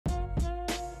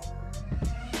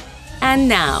And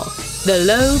now, the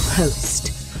Lowe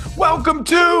Post. Welcome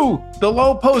to the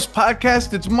Lowe Post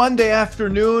podcast. It's Monday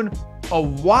afternoon, a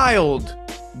wild,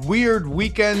 weird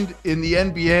weekend in the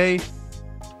NBA,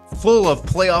 full of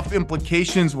playoff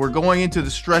implications. We're going into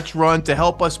the stretch run to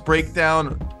help us break down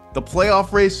the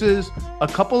playoff races, a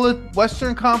couple of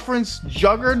Western Conference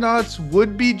juggernauts,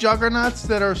 would-be juggernauts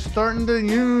that are starting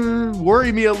to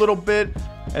worry me a little bit,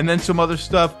 and then some other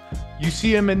stuff. You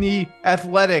see him in the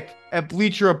Athletic at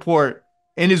Bleacher Report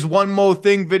in his One Mo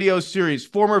Thing video series,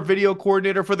 former video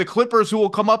coordinator for the Clippers, who will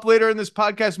come up later in this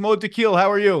podcast. Mo Tequil, how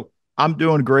are you? I'm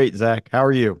doing great, Zach. How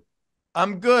are you?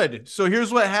 I'm good. So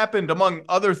here's what happened, among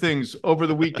other things, over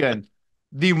the weekend.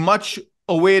 The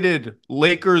much-awaited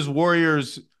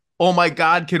Lakers-Warriors, oh my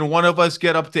God, can one of us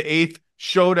get up to eighth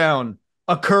showdown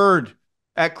occurred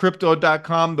at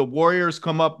Crypto.com. The Warriors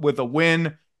come up with a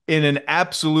win in an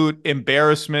absolute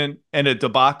embarrassment and a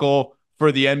debacle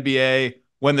for the NBA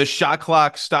when the shot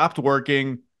clock stopped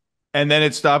working, and then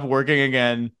it stopped working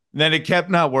again. Then it kept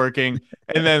not working.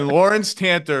 And then Lawrence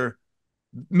Tanter,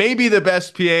 maybe the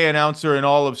best PA announcer in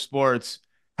all of sports,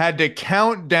 had to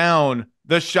count down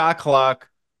the shot clock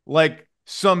like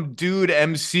some dude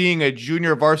emceeing a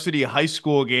junior varsity high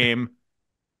school game.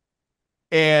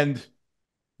 And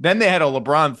then they had a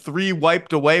LeBron 3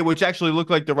 wiped away, which actually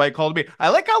looked like the right call to me. I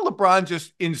like how LeBron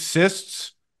just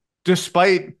insists,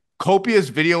 despite copious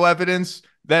video evidence,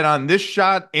 that on this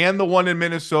shot and the one in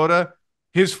Minnesota,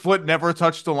 his foot never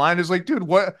touched the line. Is like, dude,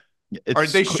 what are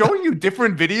they showing you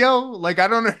different video? Like, I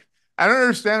don't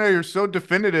understand how you're so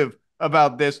definitive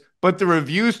about this, but the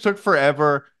reviews took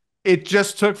forever. It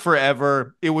just took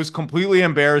forever. It was completely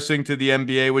embarrassing to the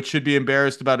NBA, which should be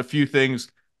embarrassed about a few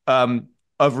things of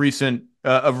recent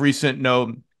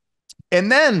note.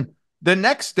 And then the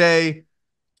next day,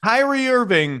 Kyrie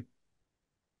Irving,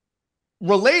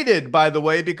 related, by the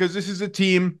way, because this is a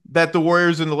team that the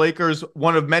Warriors and the Lakers,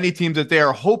 one of many teams that they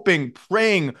are hoping,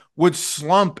 praying would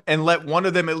slump and let one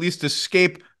of them at least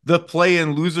escape the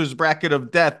play-in losers bracket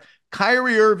of death.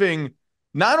 Kyrie Irving,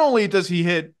 not only does he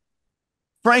hit,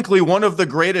 frankly, one of the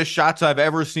greatest shots I've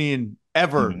ever seen,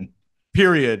 ever,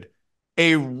 period.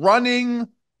 A running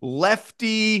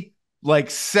lefty, like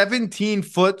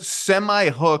 17-foot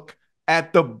semi-hook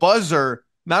at the buzzer.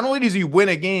 Not only does he win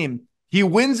a game, he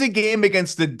wins a game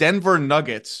against the Denver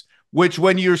Nuggets, which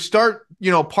when you start,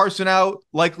 parsing out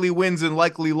likely wins and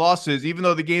likely losses, even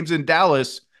though the game's in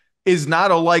Dallas, is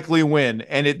not a likely win.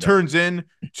 And it turns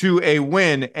into a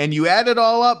win. And you add it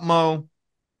all up, Mo,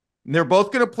 and they're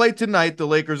both going to play tonight, the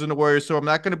Lakers and the Warriors, so I'm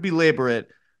not going to belabor it.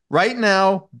 Right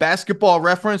now, Basketball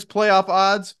Reference playoff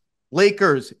odds,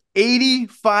 Lakers,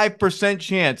 85%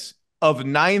 chance of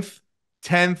 9th,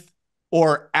 10th,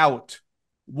 or out.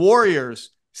 Warriors,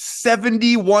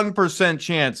 71%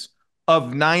 chance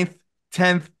of 9th,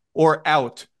 10th, or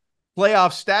out.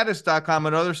 Playoffstatus.com,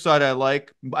 another site I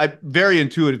like. Very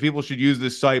intuitive. People should use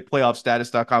this site,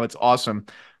 playoffstatus.com. It's awesome.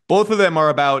 Both of them are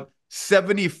about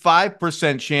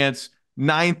 75% chance,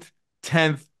 9th,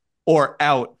 10th, or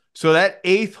out. So that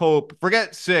 8th hope,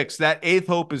 forget 6, that 8th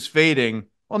hope is fading.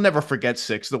 I'll never forget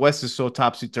 6. The West is so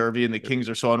topsy-turvy and the Kings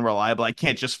are so unreliable. I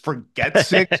can't just forget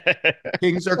 6.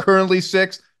 Kings are currently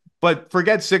 6. But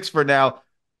forget 6 for now.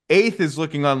 8th is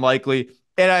looking unlikely.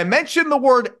 And I mentioned the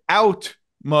word out,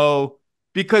 Mo,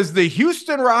 because the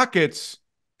Houston Rockets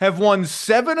have won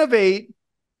 7 of 8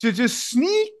 to just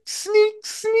sneak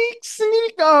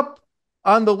up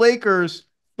on the Lakers.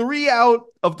 3 out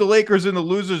of the Lakers in the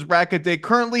losers bracket. They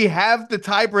currently have the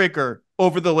tiebreaker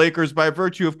over the Lakers by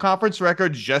virtue of conference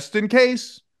record, just in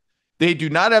case. They do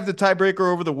not have the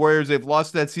tiebreaker over the Warriors. They've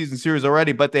lost that season series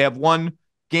already, but they have one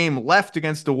game left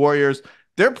against the Warriors.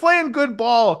 They're playing good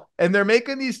ball, and they're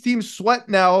making these teams sweat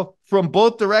now from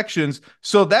both directions.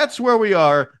 So that's where we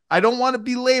are. I don't want to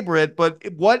belabor it, but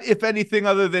what, if anything,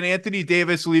 other than Anthony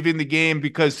Davis leaving the game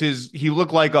because he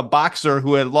looked like a boxer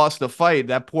who had lost a fight,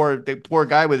 that poor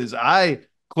guy with his eye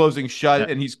closing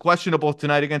shut, and he's questionable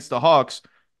tonight against the Hawks.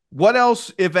 What else,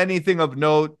 if anything, of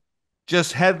note?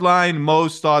 Just headline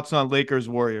Mo's thoughts on Lakers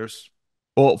Warriors.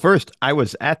 Well, first, I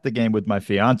was at the game with my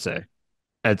fiance.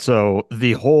 And so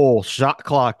the whole shot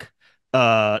clock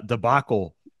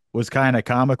debacle was kind of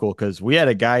comical because we had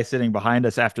a guy sitting behind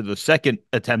us after the second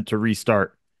attempt to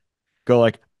restart go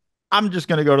like, I'm just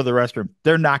going to go to the restroom.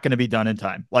 They're not going to be done in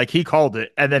time. Like, he called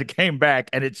it and then came back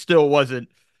and it still wasn't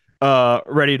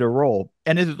ready to roll.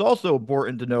 And it is also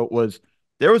important to note was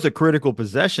there was a critical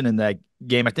possession in that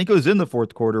game. I think it was in the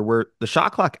fourth quarter where the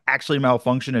shot clock actually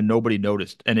malfunctioned and nobody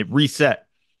noticed and it reset.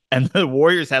 And the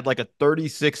Warriors had like a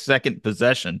 36-second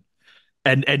possession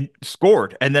and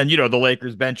scored. And then, the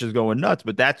Lakers bench is going nuts,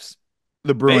 but that's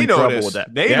the They brewing trouble with noticed.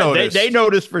 that. They Yeah, they noticed.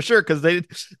 noticed for sure because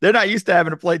they're not used to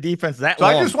having to play defense that So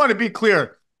I just long. want to be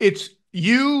clear. It's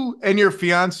you and your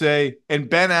fiance and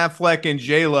Ben Affleck and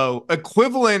J Lo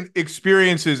equivalent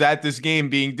experiences at this game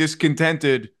being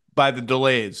discontented by the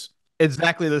delays.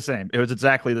 Exactly the same. It was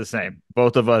exactly the same.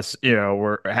 Both of us,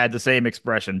 were had the same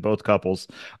expression, both couples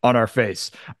on our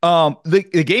face.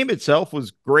 The game itself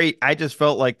was great. I just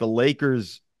felt like the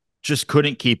Lakers just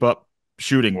couldn't keep up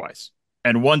shooting wise.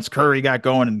 And once Curry got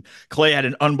going, and Clay had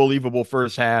an unbelievable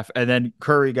first half, and then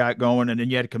Curry got going, and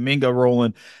then you had Kuminga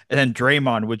rolling, and then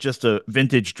Draymond with just a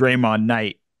vintage Draymond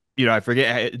night. I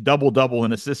forget double double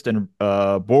in assist and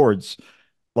boards.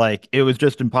 Like it was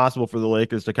just impossible for the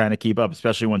Lakers to kind of keep up,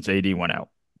 especially once AD went out.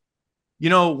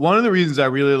 One of the reasons I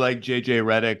really like JJ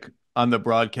Redick on the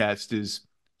broadcast is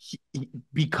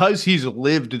because he's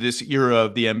lived this era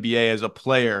of the NBA as a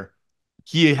player,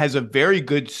 he has a very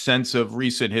good sense of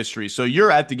recent history. So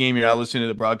you're at the game, you're not listening to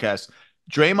the broadcast.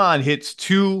 Draymond hits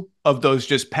two of those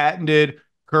just patented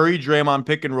Curry Draymond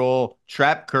pick and roll,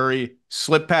 trap Curry,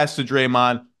 slip pass to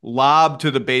Draymond, lob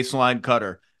to the baseline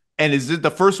cutter. And is it the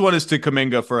first one is to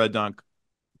Kuminga for a dunk?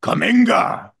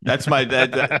 Kuminga. That's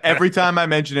every time I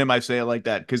mention him, I say it like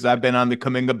that because I've been on the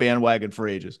Kuminga bandwagon for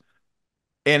ages.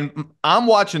 And I'm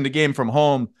watching the game from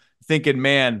home thinking,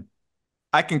 man,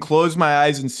 I can close my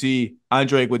eyes and see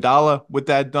Andre Iguodala with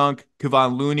that dunk,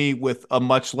 Kevon Looney with a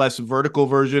much less vertical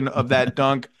version of that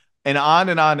dunk, and on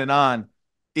and on and on.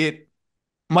 It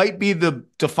might be the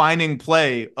defining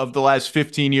play of the last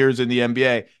 15 years in the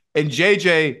NBA. And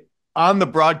JJ on the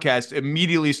broadcast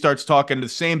immediately starts talking the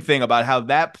same thing about how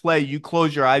that play, you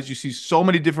close your eyes, you see so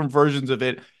many different versions of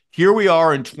it. Here we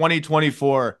are in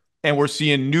 2024, and we're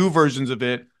seeing new versions of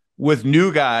it with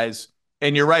new guys.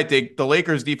 And you're right, the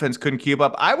Lakers defense couldn't keep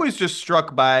up. I was just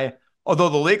struck by, although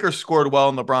the Lakers scored well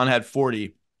and LeBron had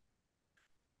 40,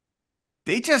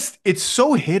 it's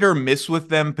so hit or miss with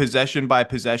them possession by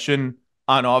possession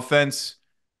on offense.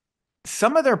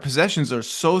 Some of their possessions are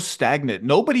so stagnant.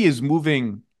 Nobody is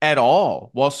moving at all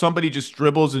while somebody just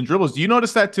dribbles and dribbles. Do you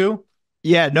notice that too?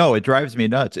 Yeah, no, it drives me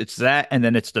nuts. It's that, and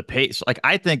then it's the pace. Like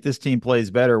I think this team plays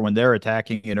better when they're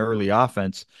attacking an early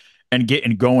offense and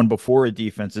getting going before a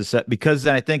defense is set, because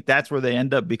then I think that's where they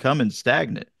end up becoming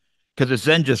stagnant. Because it's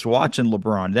then just watching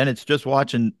LeBron, then it's just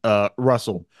watching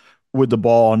Russell with the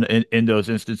ball in those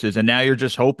instances, and now you're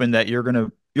just hoping that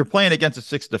you're playing against a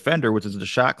sixth defender, which is the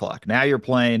shot clock. Now you're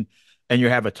playing, and you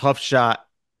have a tough shot.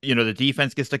 The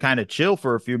defense gets to kind of chill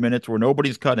for a few minutes where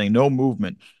nobody's cutting, no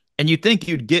movement. And you think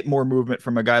you'd get more movement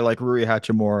from a guy like Rui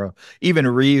Hachimura, even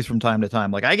Reeves from time to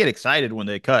time. Like I get excited when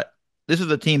they cut. This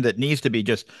is a team that needs to be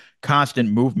just constant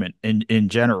movement in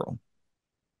general.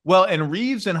 Well, and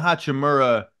Reeves and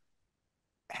Hachimura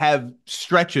have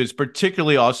stretches,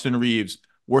 particularly Austin Reeves,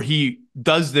 where he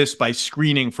does this by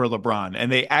screening for LeBron,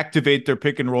 and they activate their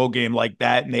pick and roll game like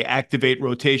that, and they activate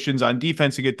rotations on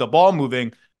defense to get the ball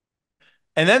moving.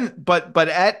 And then, but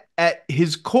at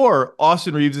his core,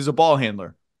 Austin Reeves is a ball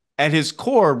handler. At his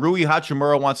core, Rui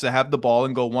Hachimura wants to have the ball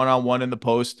and go one on one in the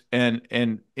post and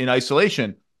in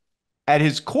isolation. At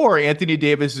his core, Anthony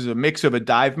Davis is a mix of a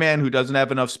dive man who doesn't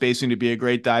have enough spacing to be a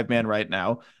great dive man right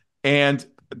now, and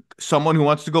someone who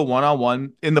wants to go one on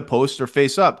one in the post or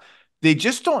face up. They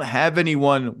just don't have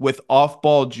anyone with off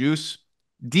ball juice.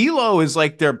 D'Lo is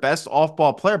like their best off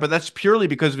ball player, but that's purely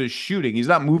because of his shooting. He's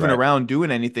not moving Right. around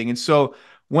doing anything. And so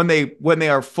when they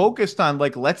are focused on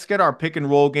like, let's get our pick and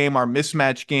roll game, our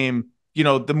mismatch game,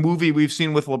 the movie we've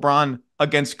seen with LeBron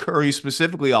against Curry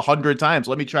specifically 100 times.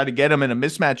 Let me try to get him in a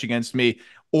mismatch against me,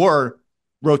 or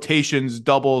rotations,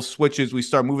 doubles, switches. We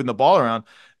start moving the ball around.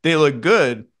 They look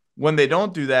good. When they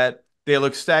don't do that, they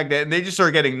look stagnant, and they just are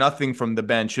getting nothing from the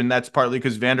bench. And that's partly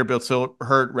because Vanderbilt's so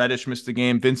hurt. Reddish missed the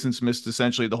game. Vincent's missed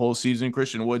essentially the whole season.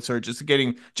 Christian Wood's hurt. Just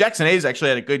getting Jackson Hayes actually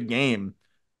had a good game,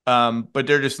 but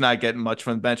they're just not getting much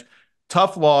from the bench.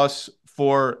 Tough loss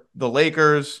for the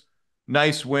Lakers.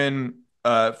 Nice win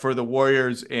for the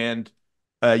Warriors, and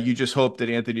you just hope that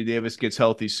Anthony Davis gets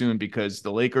healthy soon, because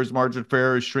the Lakers' margin for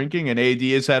error is shrinking, and AD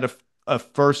has had a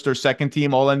first or second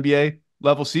team All NBA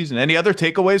level season. Any other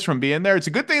takeaways from being there? It's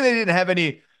a good thing they didn't have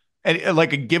any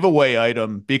like a giveaway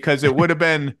item, because it would have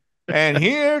been, and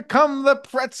here come the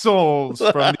pretzels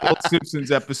from the old Simpsons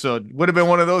episode. Would have been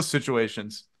one of those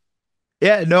situations.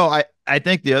 Yeah, no, I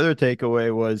think the other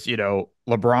takeaway was,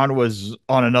 LeBron was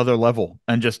on another level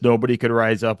and just nobody could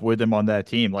rise up with him on that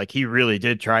team. Like he really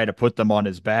did try to put them on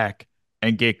his back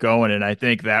and get going. And I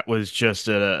think that was just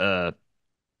a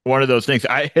one of those things.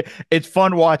 It's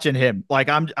fun watching him. Like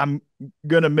I'm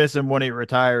gonna miss him when he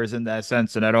retires in that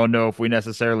sense. And I don't know if we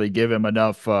necessarily give him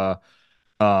enough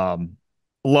um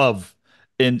love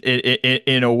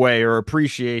in a way, or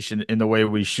appreciation in the way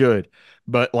we should.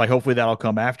 But like hopefully that'll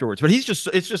come afterwards. But it's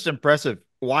just impressive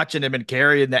watching him and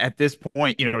carrying that at this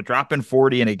point, dropping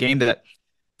 40 in a game that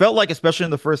felt like, especially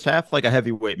in the first half, like a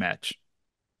heavyweight match.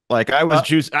 Like Uh,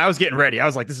 I was getting ready. I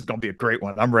was like, this is gonna be a great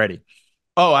one. I'm ready.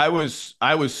 oh, I was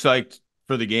psyched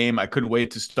for the game. I couldn't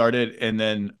wait to start it, and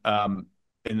then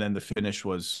the finish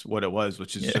was what it was,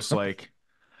 which is Yeah. just like,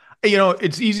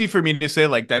 it's easy for me to say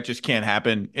like that just can't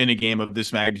happen in a game of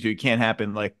this magnitude. It can't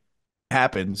happen. Like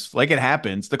happens. Like it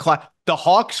happens. The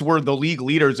Hawks were the league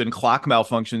leaders in clock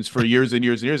malfunctions for years and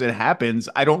years and years. It happens.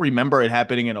 I don't remember it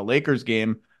happening in a Lakers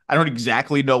game. I don't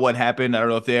exactly know what happened. I don't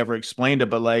know if they ever explained it,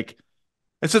 but like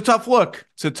it's a tough look.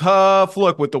 It's a tough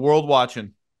look with the world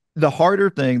watching. The harder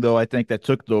thing, though, I think that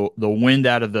took the wind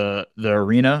out of the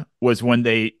arena was when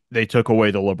they took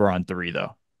away the LeBron three,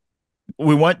 though.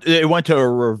 It went to a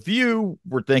review.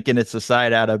 We're thinking it's a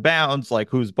side out of bounds, like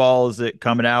whose ball is it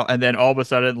coming out? And then all of a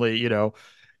sudden,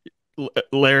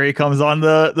 Larry comes on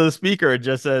the speaker and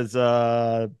just says,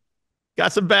 got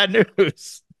some bad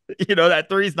news. That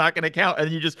three's not going to count.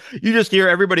 And you just hear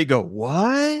everybody go,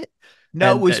 what?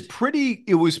 No, And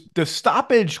the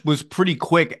stoppage was pretty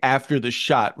quick after the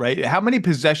shot, right? How many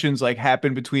possessions like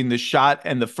happened between the shot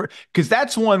and the first? Because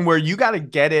that's one where you got to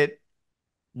get it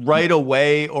right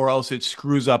away or else it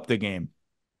screws up the game.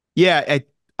 yeah,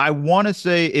 I want to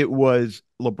say it was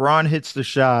LeBron hits the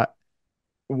shot,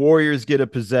 Warriors get a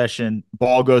possession,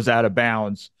 ball goes out of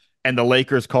bounds, and the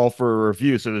Lakers call for a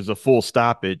review. So there's a full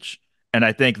stoppage. And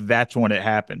I think that's when it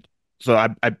happened. So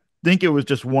I think it was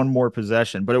just one more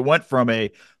possession, but it went from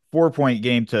a 4 point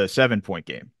game to a 7 point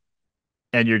game.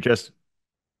 And you just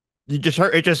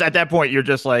hurt it. Just at that point, you're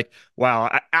just like,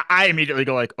 wow. I immediately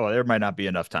go like, oh, there might not be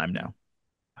enough time now.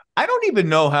 I don't even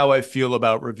know how I feel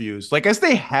about reviews. Like as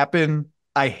they happen,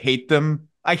 I hate them.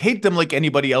 I hate them like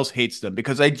anybody else hates them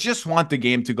because I just want the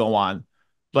game to go on.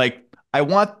 Like I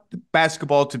want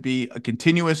basketball to be a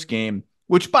continuous game,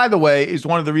 which by the way is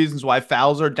one of the reasons why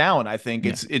fouls are down. I think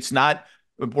Yeah. it's not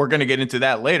we're going to get into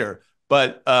that later,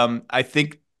 but I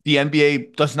think the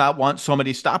NBA does not want so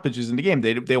many stoppages in the game.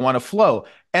 They want to flow.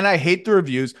 And I hate the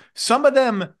reviews. Some of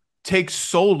them take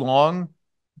so long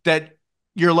that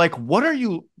you're like, what are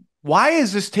you why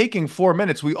is this taking 4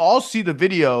 minutes? We all see the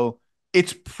video.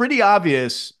 It's pretty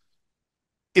obvious.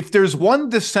 If there's one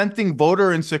dissenting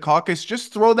voter in Secaucus,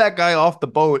 just throw that guy off the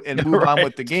boat and move on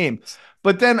with the Right. game.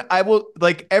 But then I will,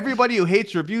 like everybody who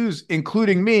hates reviews,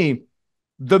 including me,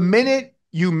 the minute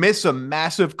you miss a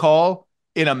massive call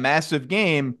in a massive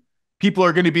game, people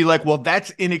are going to be like, well,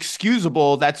 that's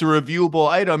inexcusable. That's a reviewable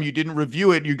item. You didn't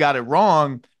review it. You got it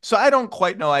wrong. So I don't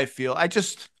quite know how I feel.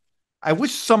 I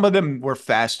wish some of them were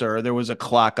faster or there was a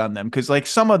clock on them because like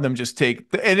some of them just take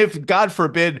and if God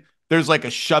forbid there's like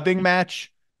a shoving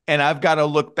match and I've got to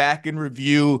look back and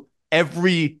review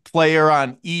every player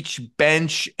on each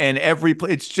bench and every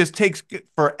play, it just takes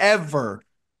forever.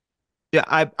 Yeah,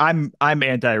 I'm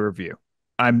anti-review.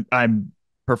 I'm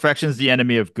perfection's the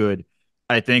enemy of good.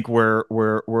 I think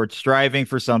we're striving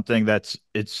for something that's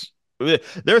it's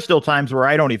there are still times where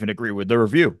I don't even agree with the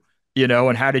review,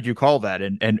 and how did you call that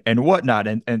and whatnot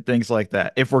and things like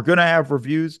that. If we're gonna have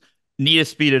reviews, need to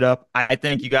speed it up. I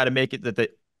think you got to make it that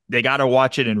they got to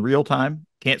watch it in real time,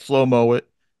 can't slow mo it,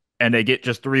 and they get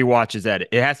just three watches at it.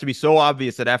 It has to be so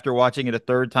obvious that after watching it a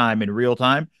third time in real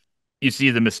time, you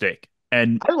see the mistake.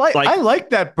 And I like like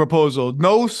that proposal.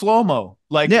 No slow-mo.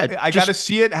 Like yeah, I got to just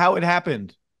see it how it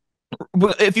happened.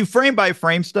 if you frame by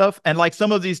frame stuff, and like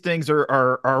some of these things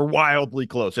are wildly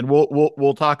close, and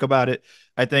we'll talk about it.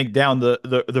 I think down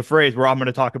the phrase where I'm going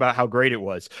to talk about how great it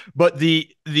was, but the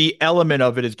element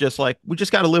of it is just like we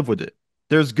just got to live with it.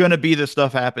 There's going to be this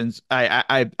stuff happens.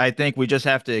 I think we just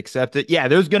have to accept it. Yeah,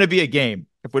 there's going to be a game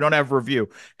if we don't have a review,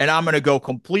 and I'm going to go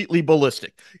completely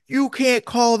ballistic. You can't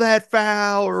call that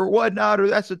foul or whatnot, or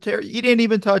that's a terror. You didn't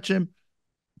even touch him.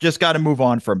 Just got to move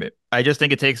on from it. I just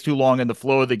think it takes too long, and the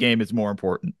flow of the game is more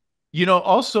important.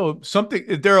 Also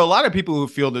something there are a lot of people who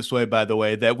feel this way, by the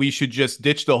way, that we should just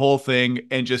ditch the whole thing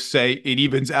and just say it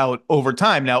evens out over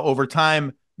time. Now, over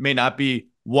time may not be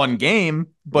one game,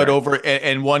 but Right.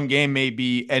 and one game may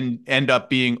be and end up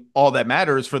being all that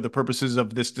matters for the purposes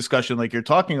of this discussion, like you're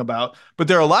talking about. But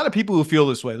there are a lot of people who feel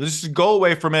this way. Let's just go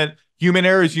away from it. Human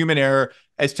error is human error.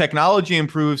 As technology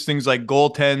improves, things like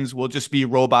goaltends will just be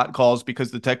robot calls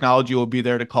because the technology will be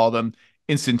there to call them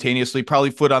instantaneously. Probably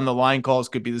foot on the line calls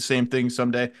could be the same thing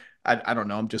someday. I don't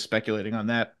know. I'm just speculating on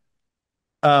that.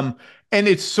 Um, and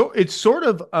it's sort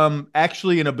of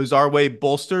actually in a bizarre way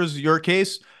bolsters your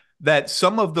case that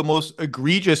some of the most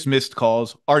egregious missed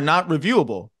calls are not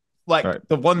reviewable. Like Right.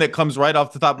 the one that comes right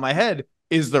off the top of my head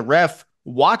is the ref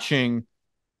watching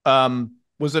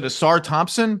was it Asar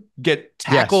Thompson get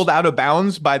tackled Yes. out of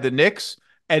bounds by the Knicks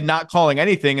and not calling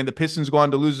anything, and the Pistons go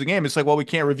on to lose the game. It's like, well, we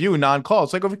can't review a non-call.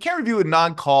 It's like, if we can't review a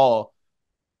non-call,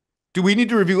 do we need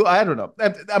to review? I don't know.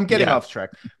 I'm getting Yeah. off track.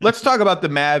 Let's talk about the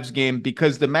Mavs game,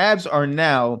 because the Mavs are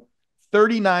now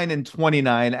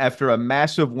 39-29 after a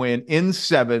massive win in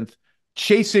seventh,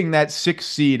 chasing that sixth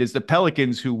seed as the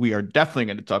Pelicans, who we are definitely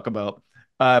going to talk about,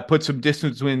 put some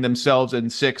distance between themselves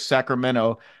and six,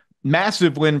 Sacramento.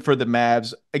 Massive win for the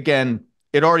Mavs. Again,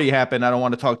 it already happened. I don't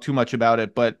want to talk too much about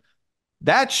it, but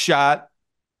that shot,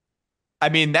 I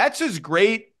mean, that's as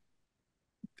great.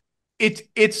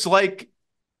 It's like,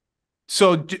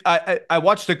 so I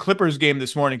watched the Clippers game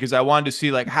this morning because I wanted to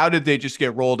see, like, how did they just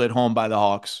get rolled at home by the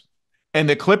Hawks? And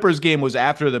the Clippers game was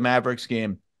after the Mavericks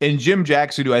game. And Jim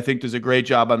Jackson, who I think does a great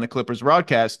job on the Clippers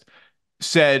broadcast,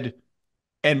 said,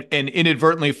 and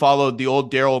inadvertently followed the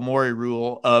old Daryl Morey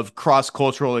rule of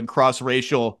cross-cultural and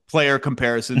cross-racial player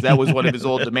comparisons. That was one of his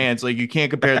old demands. Like, you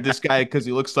can't compare this guy because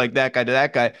he looks like that guy to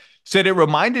that guy. Said it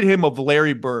reminded him of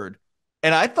Larry Bird.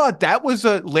 And I thought that was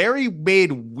Larry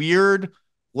made weird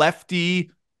lefty,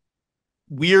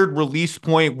 weird release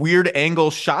point, weird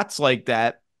angle shots like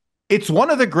that. It's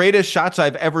one of the greatest shots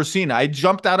I've ever seen. I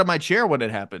jumped out of my chair when it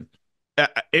happened.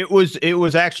 It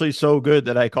was actually so good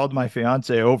that I called my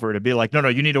fiance over to be like, no,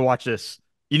 you need to watch this.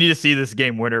 You need to see this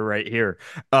game winner right here.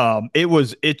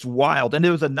 It's wild, and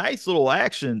it was a nice little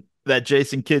action that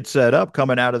Jason Kidd set up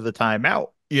coming out of the timeout,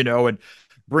 and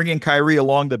bringing Kyrie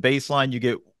along the baseline. You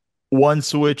get one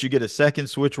switch, you get a second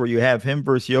switch where you have him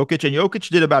versus Jokic, and Jokic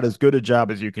did about as good a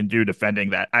job as you can do defending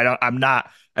that. I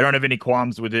don't have any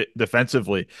qualms with it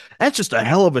defensively. That's just a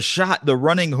hell of a shot. The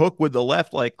running hook with the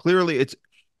left, like clearly it's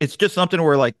just something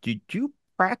where, like, did you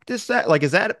practice that? Like,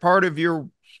 is that part of your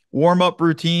warm up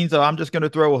routines? I'm just going to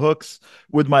throw hooks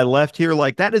with my left here.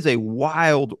 Like, that is a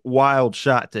wild, wild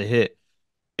shot to hit,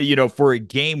 for a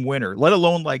game winner, let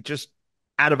alone like just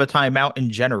out of a timeout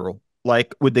in general.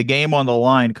 Like, with the game on the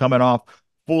line coming off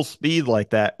full speed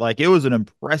like that, like, it was an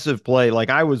impressive play.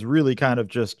 Like, I was really kind of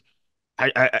just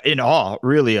in awe,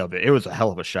 really, of it. It was a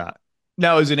hell of a shot.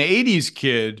 Now, as an 80s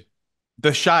kid,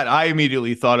 the shot I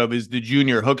immediately thought of is the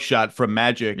junior hook shot from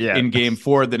Magic Yeah. in game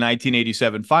four of the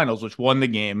 1987 finals, which won the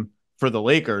game for the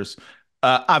Lakers.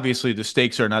 Obviously, the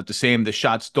stakes are not the same. The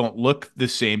shots don't look the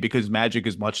same because Magic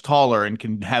is much taller and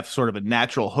can have sort of a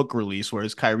natural hook release,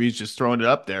 whereas Kyrie's just throwing it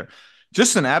up there.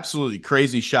 Just an absolutely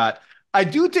crazy shot. I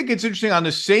do think it's interesting on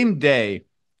the same day.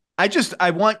 I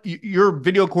want your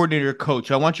video coordinator, coach.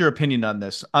 I want your opinion on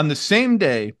this. On the same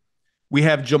day, we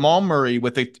have Jamal Murray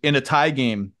in a tie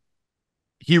game.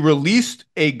 He released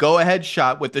a go-ahead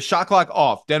shot with the shot clock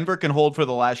off. Denver can hold for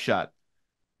the last shot.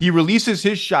 He releases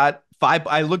his shot.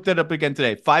 I looked that up again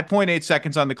today. 5.8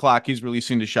 seconds on the clock. He's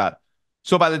releasing the shot.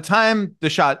 So by the time the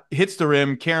shot hits the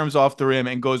rim, caroms off the rim,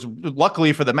 and goes,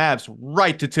 luckily for the Mavs,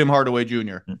 right to Tim Hardaway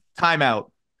Jr.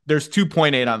 Timeout. There's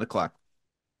 2.8 on the clock.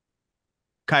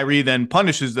 Kyrie then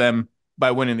punishes them by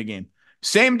winning the game.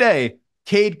 Same day,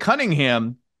 Cade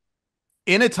Cunningham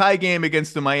in a tie game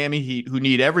against the Miami Heat, who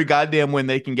need every goddamn win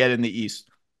they can get in the East,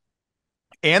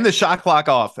 and the shot clock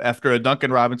off after a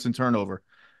Duncan Robinson turnover,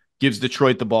 gives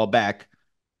Detroit the ball back,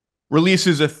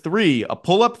 releases a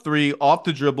pull-up three off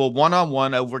the dribble,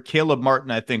 one-on-one over Caleb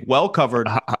Martin, I think, well covered.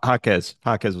 Jaquez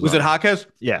Was it Jaquez?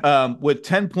 Yeah. With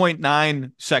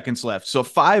 10.9 seconds left. So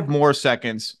 5 more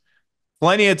seconds.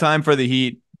 Plenty of time for the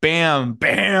Heat. Bam,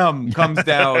 bam, comes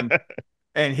down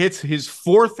and hits his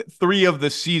fourth three of the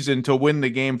season to win the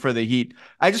game for the Heat.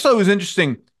 I just thought it was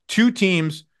interesting. Two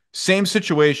teams, same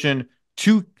situation,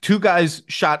 two guys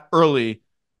shot early.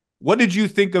 What did you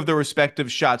think of the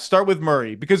respective shots? Start with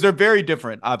Murray, because they're very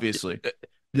different, obviously.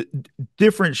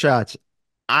 Different shots.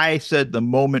 I said the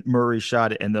moment Murray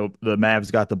shot it and the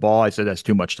Mavs got the ball, I said that's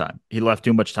too much time. He left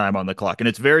too much time on the clock. And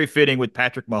it's very fitting with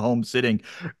Patrick Mahomes sitting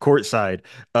courtside,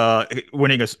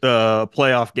 winning a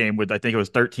playoff game with, I think it was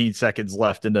 13 seconds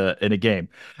left in a game.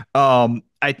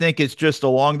 I think it's just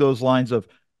along those lines of,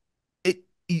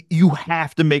 you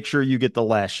have to make sure you get the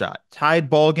last shot. Tied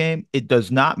ball game, it does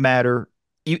not matter.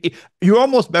 You're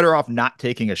almost better off not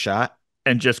taking a shot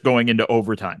and just going into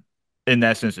overtime. In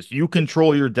that instance, you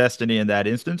control your destiny in that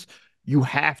instance. You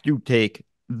have to take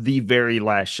the very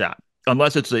last shot,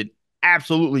 unless it's an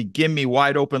absolutely give me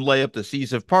wide open layup. The seas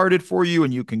have parted for you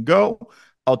and you can go.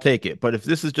 I'll take it. But if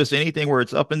this is just anything where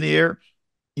it's up in the air,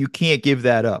 you can't give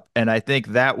that up. And I think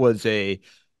that was a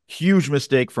huge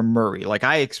mistake from Murray. Like,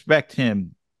 I expect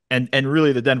him and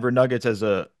really the Denver Nuggets as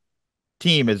a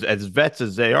team, as vets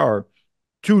as they are,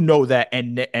 to know that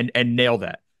and nail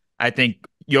that. I think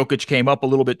Jokic came up a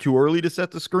little bit too early to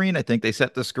set the screen. I think they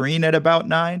set the screen at about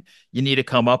 9. You need to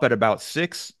come up at about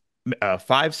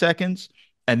 5 seconds,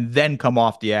 and then come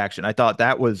off the action. I thought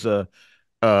that was a,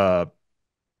 a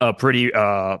pretty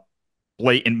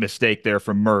blatant mistake there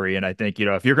from Murray. And I think,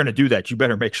 if you're going to do that, you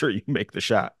better make sure you make the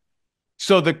shot.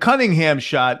 So the Cunningham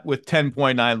shot with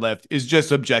 10.9 left is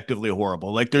just objectively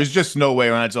horrible. Like there's just no way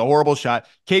around it. It's a horrible shot.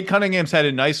 Cade Cunningham's had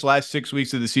a nice last 6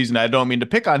 weeks of the season. I don't mean to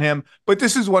pick on him, but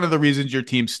this is one of the reasons your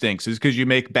team stinks is because you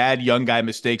make bad young guy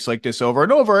mistakes like this over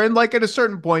and over. And like at a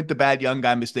certain point, the bad young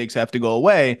guy mistakes have to go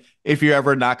away if you're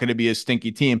ever not going to be a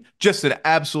stinky team. Just an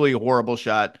absolutely horrible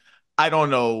shot. I don't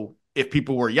know if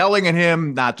people were yelling at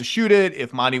him not to shoot it,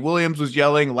 if Monty Williams was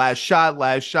yelling last shot,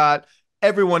 last shot.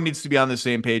 Everyone needs to be on the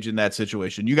same page in that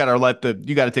situation. You got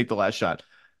to take the last shot.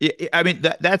 I mean,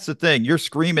 that's the thing. You're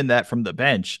screaming that from the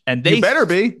bench, and You better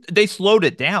be. they slowed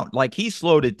it down. Like he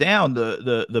slowed it down,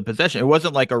 the possession. It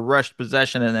wasn't like a rushed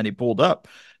possession and then he pulled up.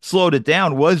 Slowed it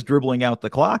down, was dribbling out the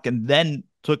clock, and then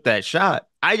took that shot.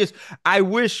 I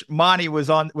wish Monty was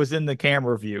in the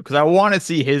camera view because I want to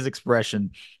see his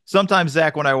expression. Sometimes,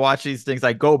 Zach, when I watch these things,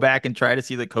 I go back and try to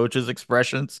see the coaches'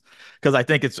 expressions because I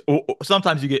think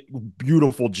sometimes you get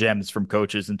beautiful gems from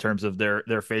coaches in terms of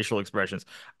their facial expressions.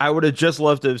 I would have just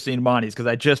loved to have seen Monty's because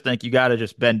I just think you got to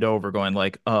just bend over going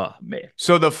like, oh, man.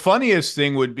 So the funniest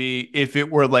thing would be if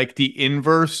it were like the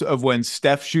inverse of when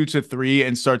Steph shoots a three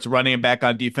and starts running it back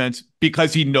on defense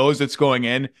because he knows it's going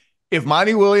in. If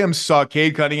Monty Williams saw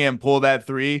Cade Cunningham pull that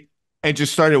three and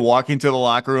just started walking to the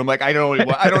locker room, like I don't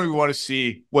even want to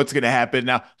see what's going to happen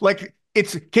now. Like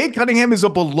it's Cade Cunningham is a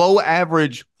below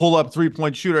average pull up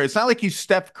 3-point shooter. It's not like he's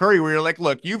Steph Curry where you're like,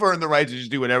 look, you've earned the right to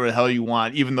just do whatever the hell you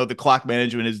want, even though the clock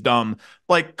management is dumb.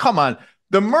 Like, come on.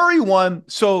 The Murray one.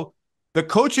 So the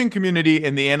coaching community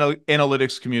and the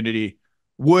analytics community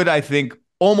would, I think,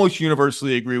 almost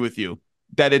universally agree with you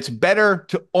that it's better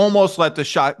to almost let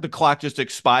the clock just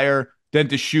expire than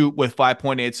to shoot with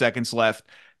 5.8 seconds left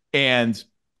and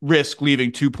risk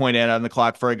leaving 2.8 on the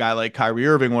clock for a guy like Kyrie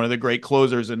Irving, one of the great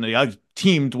closers, and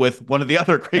teamed with one of the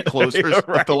other great closers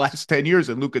right. of the last 10 years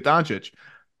in Luka Doncic.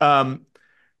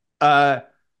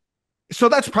 So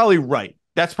that's probably right.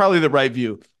 That's probably the right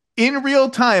view. In real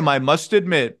time, I must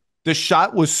admit, the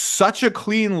shot was such a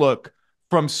clean look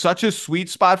from such a sweet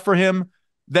spot for him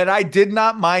that I did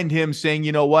not mind him saying,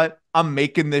 you know what, I'm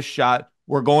making this shot.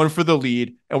 We're going for the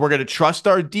lead, and we're going to trust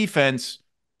our defense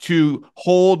to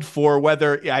hold for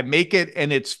whether I make it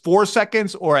and it's 4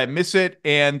 seconds or I miss it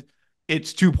and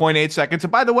it's 2.8 seconds.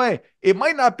 And by the way, it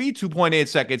might not be 2.8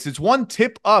 seconds. It's one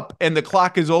tip up and the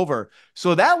clock is over.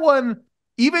 So that one,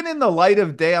 even in the light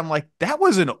of day, I'm like, that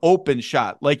was an open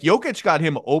shot. Like Jokic got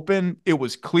him open. It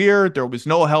was clear. There was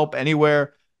no help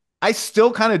anywhere. I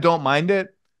still kind of don't mind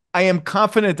it. I am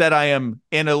confident that I am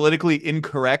analytically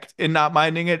incorrect in not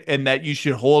minding it and that you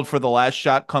should hold for the last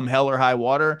shot come hell or high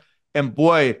water. And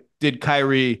boy, did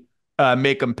Kyrie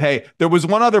make him pay. There was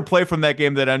one other play from that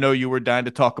game that I know you were dying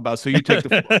to talk about. So you take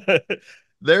the floor.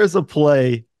 There's a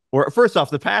play where, first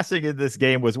off, the passing in this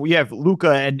game was we have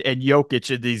Luka and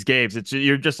Jokic in these games.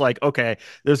 You're just like, okay,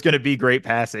 there's going to be great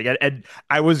passing. And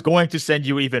I was going to send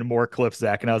you even more clips,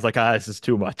 Zach. And I was like, this is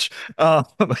too much.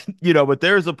 But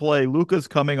there's a play. Luka's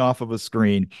coming off of a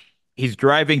screen. He's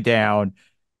driving down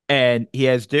and he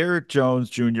has Derrick Jones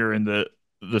Jr. in the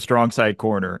strong side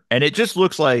corner. And it just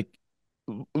looks like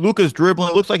Luka's dribbling.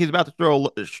 It looks like he's about to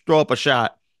throw up a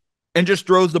shot and just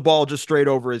throws the ball just straight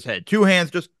over his head. Two hands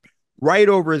just right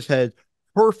over his head.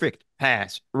 Perfect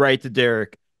pass right to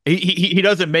Derrick. He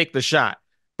doesn't make the shot,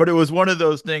 but it was one of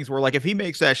those things where, like, if he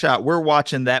makes that shot, we're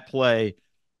watching that play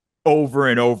over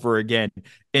and over again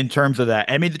in terms of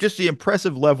that. I mean, just the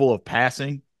impressive level of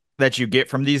passing that you get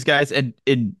from these guys and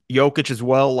in Jokic as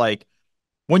well. Like,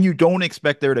 when you don't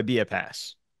expect there to be a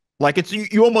pass, like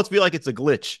you almost feel like it's a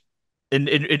glitch in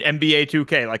NBA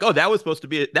 2K. Like, oh, that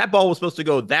ball was supposed to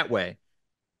go that way,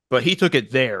 but he took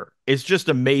it there. It's just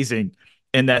amazing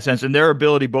in that sense. And their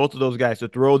ability, both of those guys, to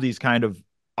throw these kind of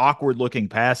awkward looking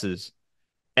passes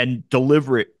and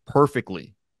deliver it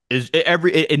perfectly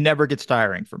it never gets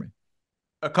tiring for me.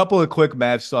 A couple of quick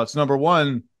Mavs thoughts. Number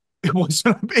one,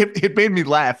 it made me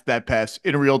laugh, that pass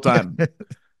in real time.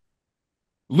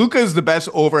 Luka is the best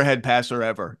overhead passer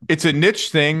ever. It's a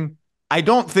niche thing. I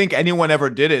don't think anyone ever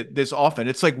did it this often.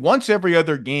 It's like once every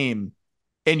other game.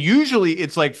 And usually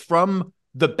it's like from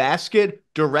the basket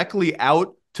directly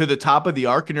out to the top of the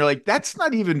arc. And you're like, that's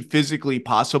not even physically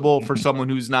possible for someone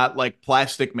who's not like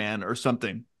Plastic Man or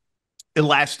something,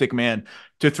 Elastic Man,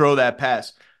 to throw that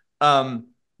pass.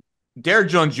 Derrick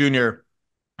Jones Jr.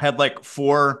 had like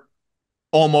 4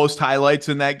 almost highlights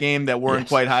in that game that weren't Yes.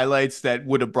 quite highlights that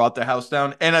would have brought the house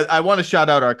down. And I want to shout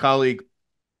out our colleague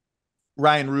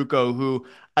Ryan Rucco, who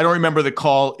I don't remember the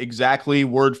call exactly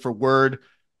word for word,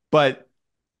 but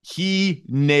he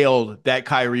nailed that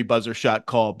Kyrie buzzer shot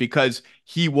call because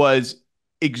he was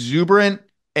exuberant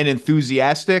and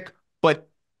enthusiastic, but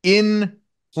in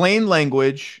plain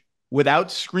language,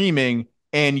 without screaming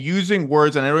and using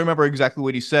words. And I don't remember exactly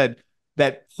what he said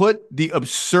that put the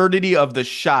absurdity of the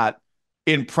shot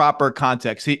in proper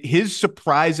context. His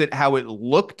surprise at how it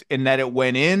looked and that it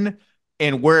went in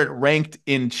and where it ranked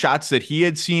in shots that he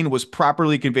had seen was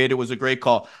properly conveyed. It was a great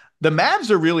call. The Mavs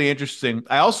are really interesting.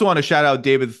 I also want to shout out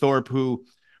David Thorpe, who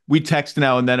we text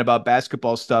now and then about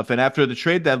basketball stuff. And after the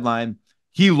trade deadline,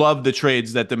 he loved the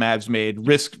trades that the Mavs made.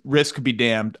 Risk be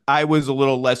damned. I was a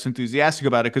little less enthusiastic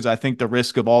about it because I think the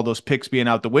risk of all those picks being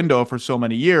out the window for so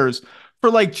many years for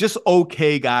like just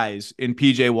okay guys in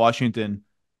PJ Washington.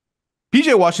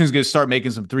 PJ Washington's going to start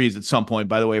making some threes at some point,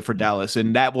 by the way, for Dallas,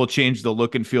 and that will change the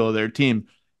look and feel of their team.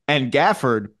 And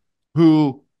Gafford,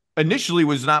 who initially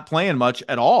was not playing much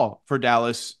at all for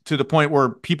Dallas, to the point where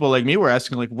people like me were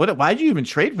asking, like, what? Why did you even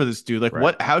trade for this dude? Like, Right.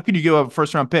 what? How could you give up a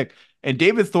first round pick? And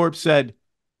David Thorpe said,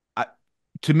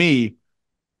 to me,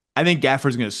 I think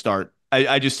Gafford's going to start.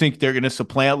 I just think they're going to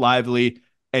supplant Lively,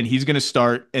 and he's going to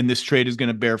start, and this trade is going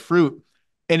to bear fruit.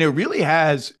 And it really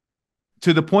has,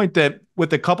 to the point that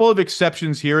with a couple of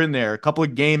exceptions here and there, a couple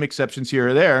of game exceptions here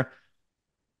or there,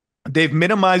 they've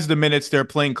minimized the minutes they're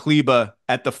playing Kleba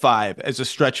at the 5 as a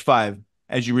stretch 5.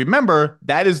 As you remember,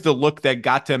 that is the look that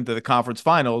got them to the conference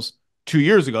finals 2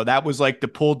 years ago. That was like the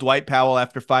pull Dwight Powell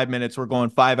after 5 minutes. We're going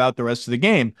 5 out the rest of the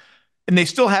game. And they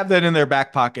still have that in their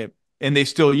back pocket and they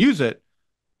still use it.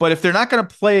 But if they're not going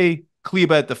to play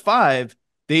Kleba at the 5,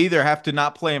 they either have to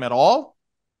not play him at all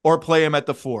or play him at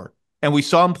the 4. And we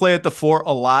saw him play at the 4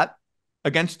 a lot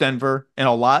against Denver and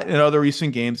a lot in other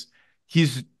recent games.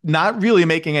 He's not really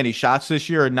making any shots this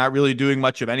year and not really doing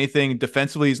much of anything.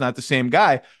 Defensively, he's not the same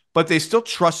guy, but they still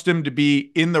trust him to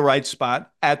be in the right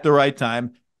spot at the right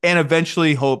time and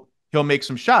eventually hope he'll make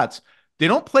some shots. They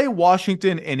don't play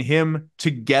Washington and him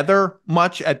together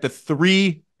much at the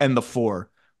 3 and the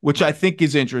 4, which I think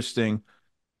is interesting.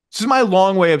 This is my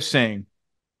long way of saying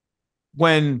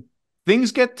when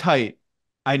things get tight,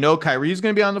 I know Kyrie's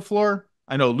going to be on the floor.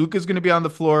 I know Luka's going to be on the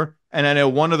floor. And I know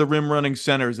one of the rim running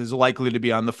centers is likely to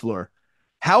be on the floor.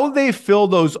 How they fill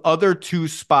those other 2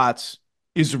 spots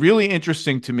is really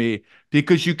interesting to me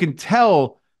because you can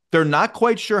tell they're not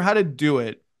quite sure how to do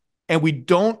it. And we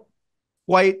don't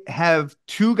quite have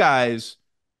 2 guys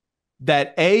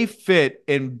that A, fit,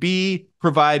 and B,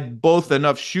 provide both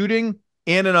enough shooting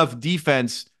and enough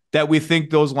defense that we think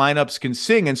those lineups can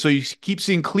sing. And so you keep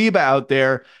seeing Kleba out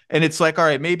there, and it's like, all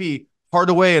right, maybe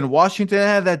Hardaway in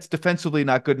Washington, that's defensively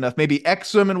not good enough. Maybe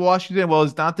Exum in Washington, well,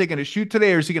 is Dante going to shoot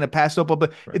today, or is he going to pass up?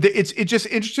 But right. It's just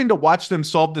interesting to watch them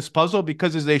solve this puzzle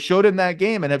because as they showed in that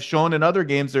game and have shown in other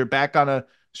games, they're back on a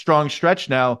strong stretch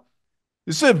now.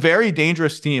 This is a very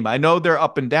dangerous team. I know they're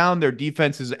up and down. Their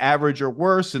defense is average or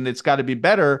worse, and it's got to be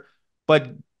better.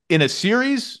 But in a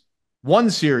series, one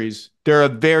series, they're a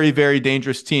very, very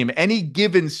dangerous team. Any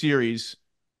given series,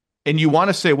 and you want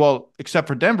to say, well, except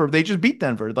for Denver, they just beat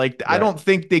Denver. Like, right. I don't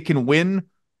think they can win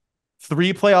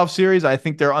 3 playoff series. I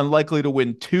think they're unlikely to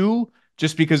win 2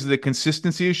 just because of the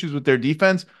consistency issues with their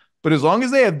defense. But as long as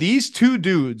they have these 2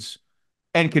 dudes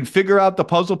and can figure out the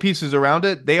puzzle pieces around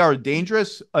it, they are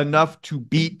dangerous enough to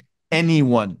beat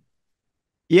anyone.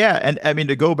 Yeah, and I mean,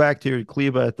 to go back to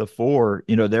Kleba at the 4,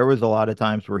 there was a lot of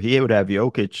times where he would have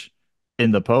Jokic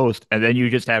in the post, and then you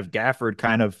just have Gafford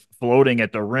kind of floating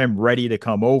at the rim, ready to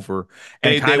come over.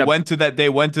 And they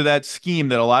went to that scheme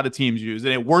that a lot of teams use,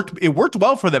 and it worked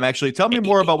well for them, actually. Tell me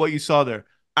more about what you saw there.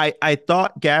 I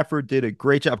thought Gafford did a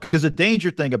great job because the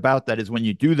danger thing about that is when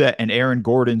you do that and Aaron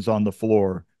Gordon's on the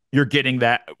floor, you're getting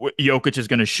that Jokic is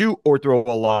going to shoot or throw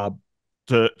a lob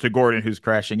to Gordon, who's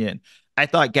crashing in. I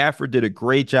thought Gafford did a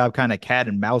great job kind of cat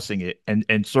and mousing it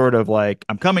and sort of like,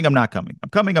 I'm coming, I'm not coming. I'm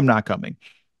coming, I'm not coming.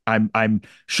 I'm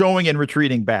showing and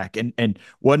retreating back and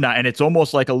whatnot. And it's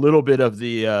almost like a little bit of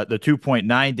the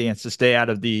 2.9 dance to stay out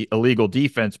of the illegal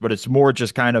defense, but it's more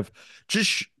just kind of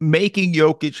just making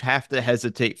Jokic have to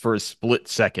hesitate for a split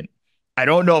second. I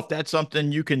don't know if that's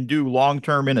something you can do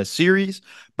long-term in a series,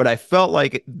 but I felt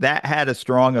like that had a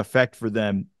strong effect for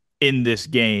them in this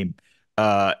game,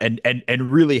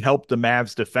 and really helped the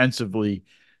Mavs defensively.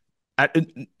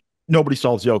 Nobody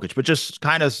solves Jokic, but just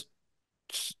kind of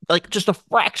like just a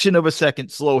fraction of a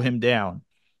second slow him down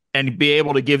and be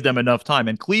able to give them enough time.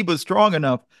 And Kleba's strong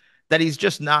enough that he's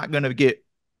just not going to get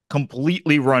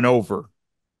completely run over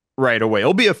right away.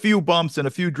 It'll be a few bumps and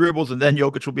a few dribbles, and then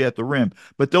Jokic will be at the rim.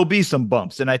 But there'll be some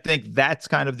bumps. And I think that's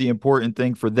kind of the important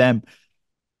thing for them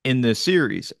in this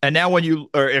series. And now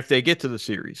or if they get to the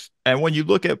series, and when you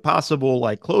look at possible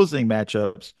like closing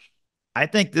matchups, I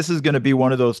think this is going to be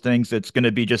one of those things that's going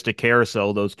to be just a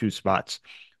carousel, those two spots.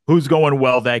 Who's going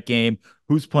well that game?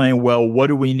 Who's playing well? What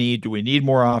do we need? Do we need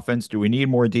more offense? Do we need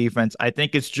more defense? I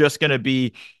think it's just going to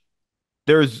be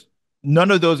there's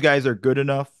none of those guys are good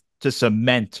enough to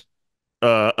cement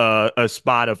a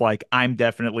spot of like I'm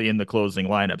definitely in the closing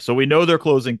lineup. So we know they're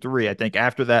closing three. I think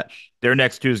after that, their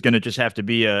next two is going to just have to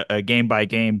be a game by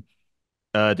game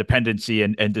dependency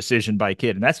and decision by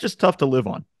kid, and that's just tough to live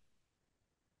on.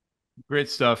 Great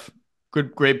stuff.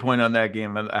 Great point on that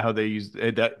game and how they used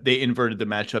that. They inverted the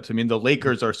matchups. I mean, the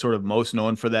Lakers are sort of most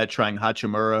known for that, trying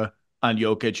Hachimura on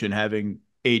Jokic and having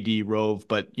AD rove.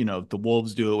 But, the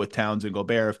Wolves do it with Towns and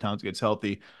Gobert if Towns gets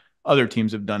healthy. Other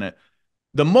teams have done it.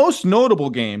 The most notable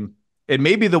game, and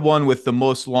maybe the one with the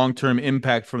most long-term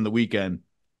impact from the weekend,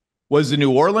 was the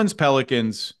New Orleans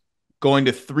Pelicans going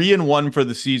to 3-1 for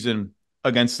the season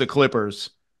against the Clippers.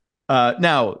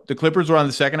 Now, the Clippers were on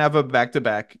the second half of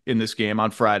back-to-back in this game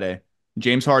on Friday.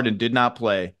 James Harden did not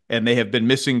play, and they have been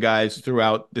missing guys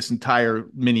throughout this entire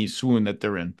mini swoon that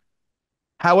they're in.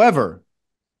 However,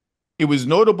 it was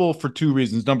notable for two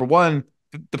reasons. Number one,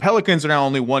 the Pelicans are now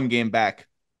only one game back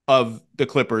of the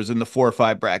Clippers in the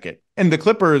 4-5 bracket. And the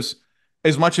Clippers,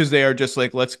 as much as they are just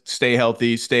like, let's stay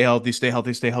healthy,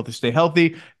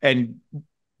 and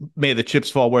may the chips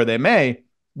fall where they may,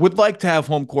 would like to have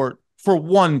home court for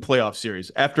one playoff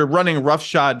series after running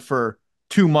roughshod for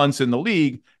 2 months in the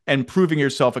league and proving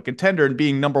yourself a contender and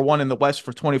being number one in the West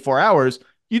for 24 hours.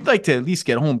 You'd like to at least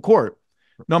get home court.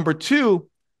 Number two,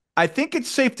 I think it's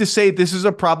safe to say this is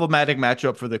a problematic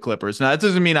matchup for the Clippers. Now, that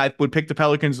doesn't mean I would pick the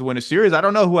Pelicans to win a series. I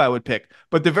don't know who I would pick.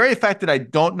 But the very fact that I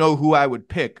don't know who I would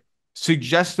pick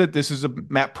suggests that this is a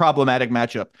problematic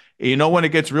matchup. And you know when it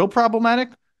gets real problematic?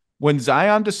 When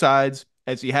Zion decides,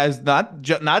 as he has not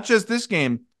just this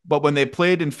game, but when they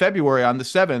played in February on the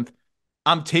 7th,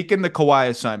 I'm taking the Kawhi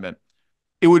assignment.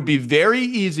 It would be very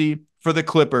easy for the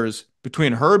Clippers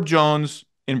between Herb Jones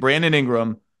and Brandon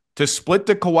Ingram to split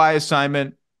the Kawhi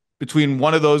assignment between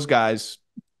one of those guys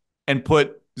and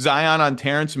put Zion on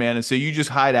Terrence Mann and say, you just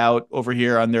hide out over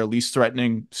here on their least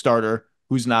threatening starter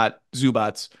who's not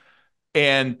Zubats.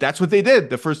 And that's what they did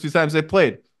the first two times they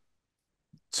played.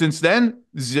 Since then,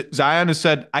 Zion has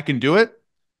said, I can do it.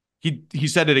 He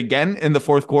said it again in the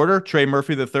fourth quarter. Trey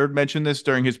Murphy III mentioned this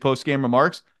during his post-game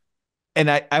remarks. And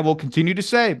I will continue to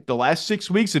say the last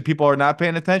 6 weeks, if people are not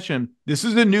paying attention, this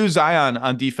is a new Zion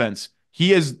on defense.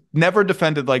 He has never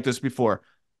defended like this before,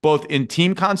 both in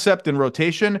team concept and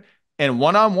rotation and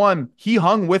one-on-one. He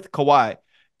hung with Kawhi.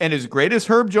 And as great as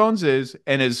Herb Jones is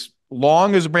and as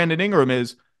long as Brandon Ingram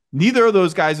is, neither of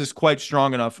those guys is quite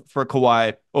strong enough for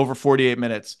Kawhi over 48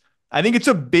 minutes. I think it's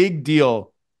a big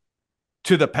deal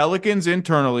to the Pelicans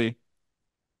internally,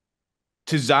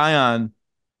 to Zion,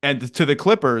 and to the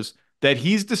Clippers that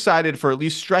he's decided for at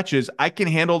least stretches, I can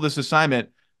handle this assignment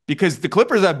because the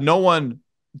Clippers have no one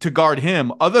to guard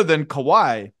him other than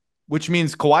Kawhi, which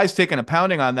means Kawhi's taking a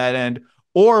pounding on that end.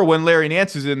 Or when Larry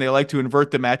Nance is in, they like to invert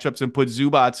the matchups and put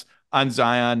Zubats on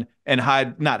Zion and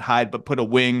put a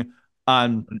wing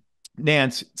on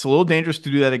Nance. It's a little dangerous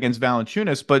to do that against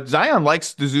Valanciunas, but Zion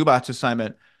likes the Zubats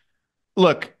assignment.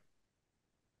 Look,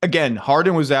 again,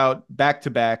 Harden was out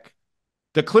back-to-back.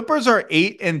 The Clippers are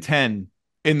 8-10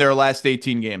 in their last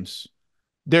 18 games.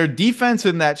 Their defense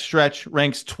in that stretch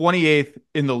ranks 28th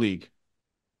in the league.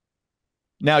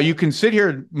 Now, you can sit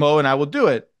here, Mo, and I will do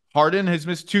it. Harden has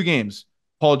missed 2 games.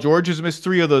 Paul George has missed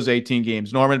 3 of those 18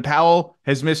 games. Norman Powell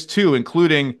has missed 2,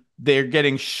 including they're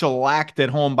getting shellacked at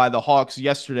home by the Hawks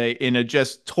yesterday in a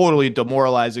just totally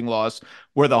demoralizing loss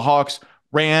where the Hawks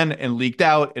ran and leaked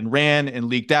out and ran and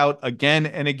leaked out again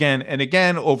and again and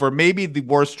again over maybe the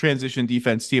worst transition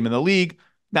defense team in the league.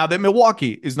 Now that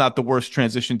Milwaukee is not the worst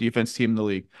transition defense team in the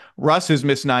league. Russ has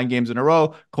missed 9 games in a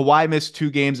row. Kawhi missed 2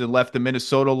 games and left the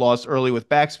Minnesota loss early with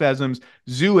back spasms.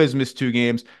 Zoo has missed 2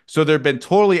 games. So they've been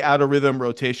totally out of rhythm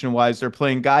rotation-wise. They're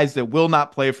playing guys that will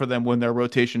not play for them when their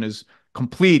rotation is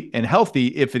complete and healthy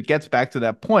if it gets back to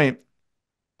that point.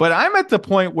 But I'm at the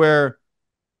point where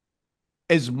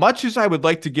as much as I would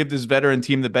like to give this veteran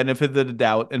team the benefit of the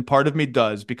doubt, and part of me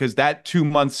does, because that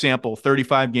 2-month sample,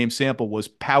 35-game sample was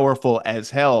powerful as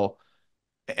hell.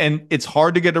 And it's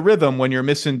hard to get a rhythm when you're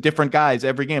missing different guys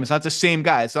every game. It's not the same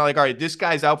guy. It's not like, all right, this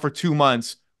guy's out for 2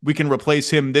 months. We can replace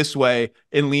him this way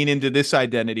and lean into this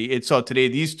identity. It's today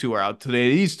these 2 are out.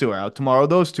 Today these 2 are out. Tomorrow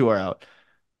those 2 are out.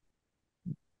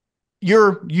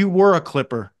 You were a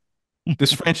Clipper.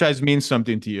 This franchise means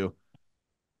something to you.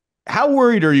 How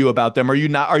worried are you about them? Are you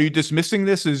not? Are you dismissing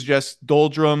this as just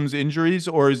doldrums, injuries,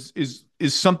 or is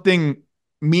something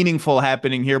meaningful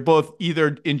happening here, both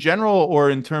either in general or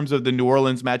in terms of the New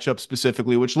Orleans matchup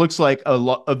specifically, which looks like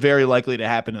a very likely to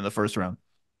happen in the first round?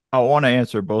 I want to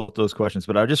answer both those questions,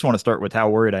 but I just want to start with how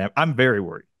worried I am. I'm very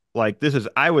worried. Like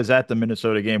I was at the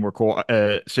Minnesota game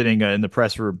where sitting in the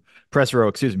press row,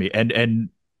 excuse me, and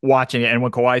watching it. And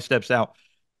when Kawhi steps out,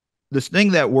 this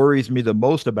thing that worries me the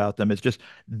most about them is just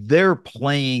they're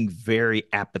playing very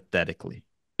apathetically.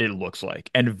 It looks like,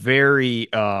 and very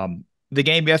the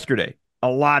game yesterday. A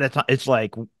lot of time, it's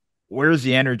like, where's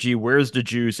the energy? Where's the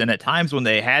juice? And at times when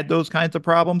they had those kinds of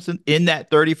problems in that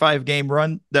 35 game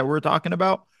run that we're talking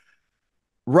about,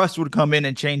 Russ would come in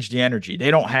and change the energy.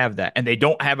 They don't have that, and they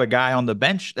don't have a guy on the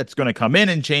bench that's going to come in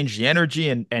and change the energy.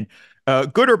 And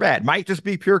good or bad, might just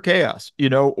be pure chaos,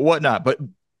 whatnot, but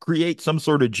create some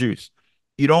sort of juice.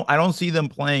 I don't see them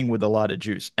playing with a lot of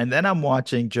juice. And then I'm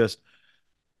watching just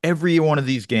every one of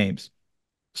these games,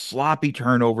 sloppy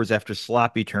turnovers after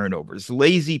sloppy turnovers,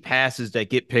 lazy passes that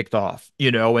get picked off,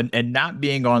 and not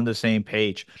being on the same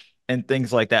page and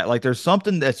things like that. Like there's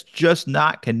something that's just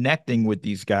not connecting with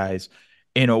these guys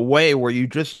in a way where you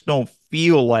just don't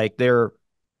feel like they're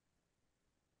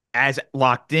as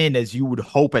locked in as you would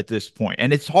hope at this point.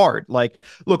 And it's hard. Like,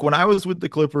 look, when I was with the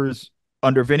Clippers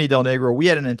under Vinny Del Negro, we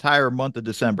had an entire month of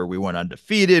December. We went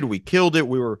undefeated. We killed it.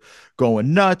 We were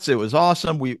going nuts. It was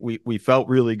awesome. We felt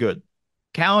really good.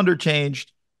 Calendar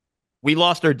changed. We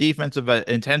lost our defensive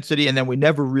intensity, and then we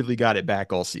never really got it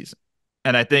back all season.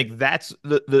 And I think that's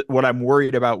what I'm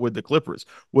worried about with the Clippers.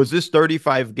 Was this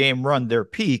 35 game run their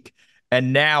peak?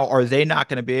 And now are they not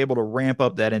going to be able to ramp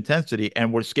up that intensity?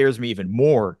 And what scares me even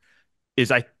more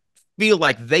is I feel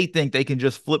like they think they can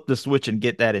just flip the switch and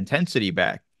get that intensity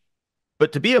back.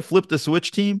 But to be a flip the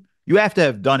switch team, you have to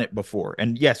have done it before.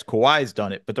 And yes, Kawhi's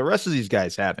done it, but the rest of these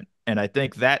guys haven't. And I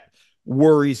think that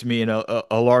worries me in a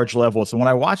large level. So when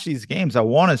I watch these games, I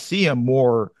want to see them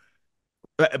more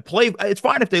play. It's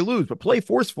fine if they lose, but play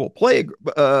forceful, play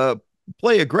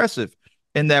aggressive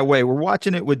in that way. We're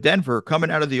watching it with Denver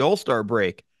coming out of the All-Star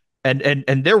break. And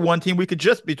they're one team we could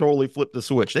just be totally flip the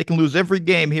switch. They can lose every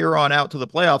game here on out to the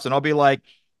playoffs, and I'll be like,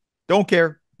 don't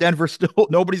care. Denver still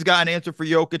nobody's got an answer for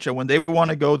Jokic, and when they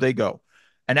want to go, they go.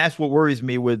 And that's what worries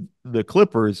me with the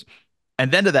Clippers.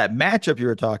 And then to that matchup you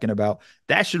were talking about,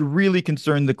 that should really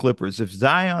concern the Clippers. If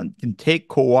Zion can take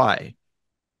Kawhi,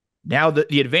 now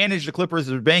the advantage the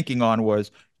Clippers are banking on was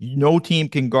no team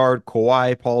can guard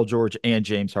Kawhi, Paul George, and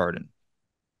James Harden.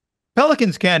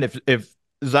 Pelicans can if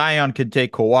Zion can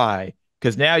take Kawhi,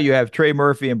 because now you have Trey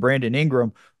Murphy and Brandon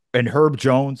Ingram and Herb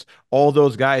Jones, all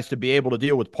those guys to be able to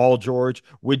deal with Paul George,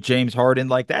 with James Harden.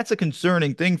 Like that's a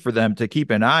concerning thing for them to keep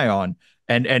an eye on.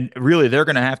 And really, they're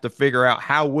going to have to figure out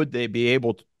how would they be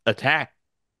able to attack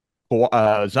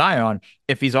Zion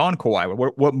if he's on Kawhi.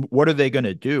 What are they going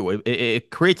to do? It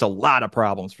creates a lot of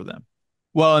problems for them.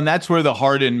 Well, and that's where the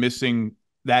Harden missing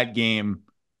that game,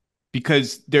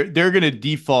 because they're going to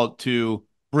default to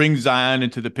bring Zion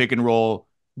into the pick and roll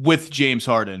with James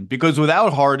Harden, because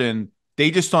without Harden,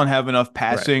 they just don't have enough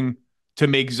passing right to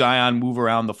make Zion move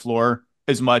around the floor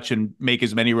as much and make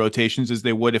as many rotations as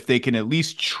they would if they can at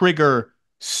least trigger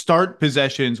start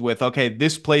possessions with, okay,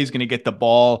 this play is going to get the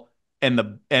ball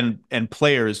and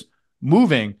players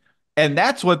moving. And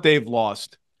that's what they've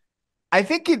lost. I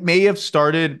think it may have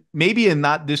started maybe in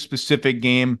not this specific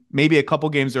game, maybe a couple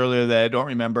games earlier that I don't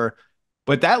remember,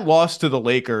 but that loss to the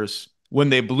Lakers when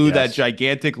they blew that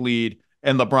gigantic lead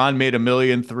and LeBron made a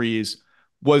million threes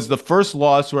was the first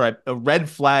loss where a red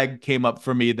flag came up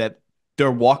for me that they're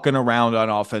walking around on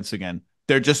offense again.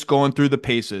 They're just going through the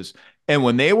paces. And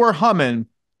when they were humming,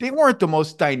 they weren't the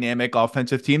most dynamic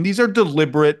offensive team. These are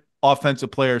deliberate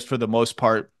offensive players for the most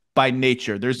part by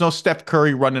nature. There's no Steph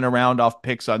Curry running around off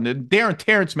picks on the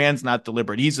Terrence Mann's not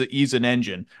deliberate. He's an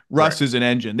engine. Russ is an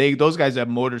engine. Those guys have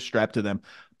motors strapped to them.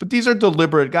 But these are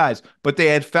deliberate guys. But they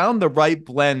had found the right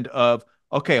blend of,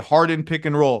 okay, Harden pick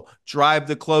and roll, drive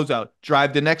the closeout,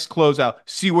 drive the next closeout,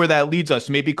 see where that leads us.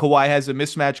 Maybe Kawhi has a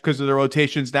mismatch because of the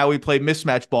rotations. Now we play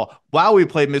mismatch ball. While we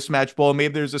play mismatch ball,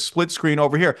 maybe there's a split screen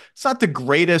over here. It's not the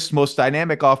greatest, most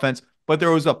dynamic offense, but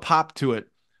there was a pop to it.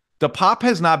 The pop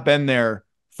has not been there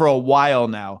for a while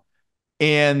now.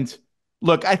 And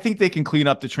look, I think they can clean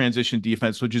up the transition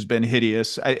defense, which has been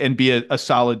hideous, and be a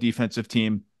solid defensive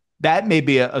team. That may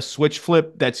be a switch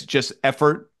flip that's just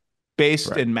effort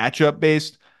based and matchup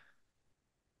based.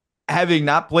 Having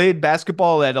not played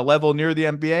basketball at a level near the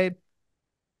NBA,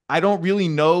 I don't really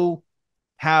know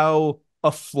how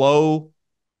a flow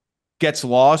gets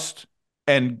lost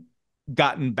and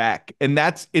gotten back. And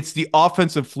it's the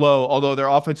offensive flow. Although their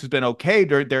offense has been okay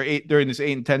during this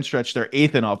 8 and 10 stretch, they're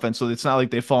eighth in offense. So it's not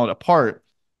like they've fallen apart.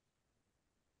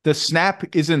 The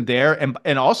snap isn't there.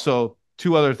 And also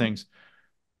two other things.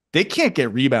 They can't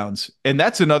get rebounds. And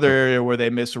that's another area where they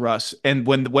miss Russ. And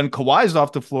when Kawhi's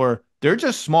off the floor, they're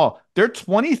just small. They're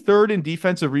 23rd in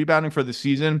defensive rebounding for the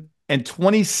season and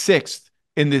 26th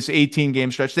in this 18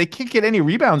 game stretch. They can't get any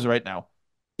rebounds right now.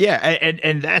 Yeah,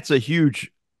 and that's a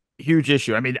huge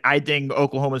issue. I mean, I ding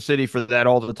Oklahoma City for that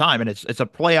all the time, and it's a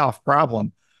playoff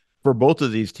problem for both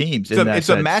of these teams in that It's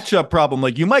a sense. matchup problem.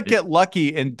 Like you might get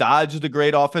lucky and dodge the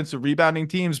great offensive rebounding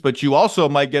teams, but you also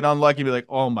might get unlucky and be like,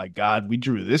 oh my God, we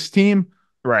drew this team.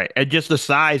 Right. And just the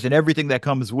size and everything that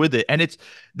comes with it. And it's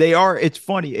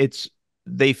funny.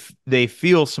 They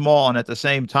feel small, and at the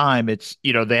same time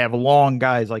they have long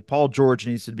guys. Like Paul George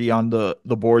needs to be on the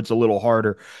boards a little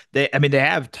harder. They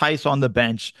have Tice on the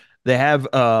bench. They have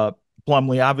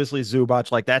Plumlee, obviously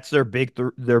Zubac, like that's their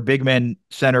big men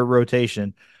center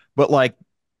rotation. But like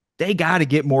they got to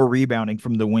get more rebounding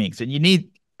from the wings.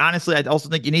 And honestly, I also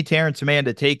think you need Terrence Mann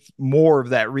to take more of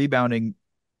that rebounding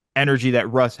energy that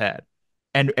Russ had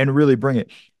and really bring it.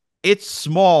 It's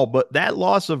small, but that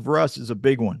loss of Russ is a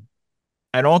big one.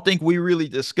 I don't think we really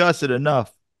discuss it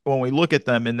enough when we look at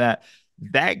them, in that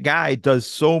guy does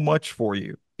so much for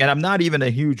you. And I'm not even a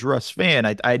huge Russ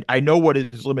fan. I know what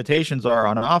his limitations are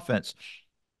on offense,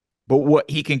 but what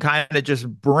he can kind of just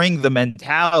bring, the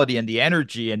mentality and the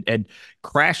energy and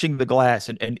crashing the glass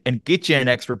and get you an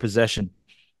extra possession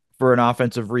for an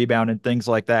offensive rebound and things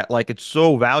like that. Like it's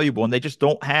so valuable, and they just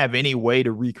don't have any way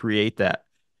to recreate that.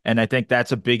 And I think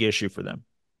that's a big issue for them.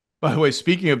 By the way,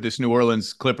 speaking of this New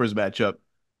Orleans Clippers matchup,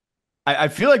 I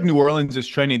feel like New Orleans is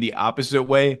trending the opposite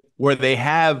way, where they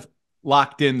have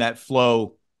locked in that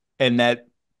flow and that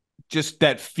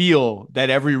feel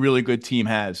that every really good team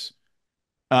has.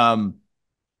 Not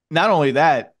only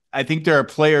that, I think there are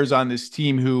players on this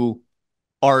team who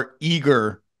are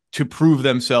eager to prove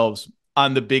themselves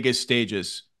on the biggest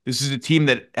stages. This is a team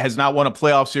that has not won a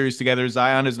playoff series together.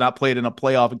 Zion has not played in a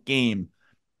playoff game.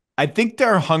 I think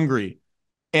they're hungry.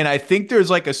 And I think there's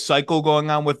like a cycle going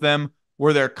on with them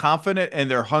where they're confident and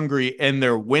they're hungry and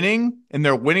they're winning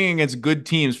against good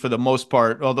teams for the most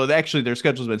part. Although actually their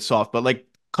schedule's been soft, but like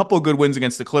a couple of good wins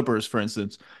against the Clippers, for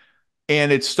instance.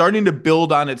 And it's starting to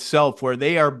build on itself where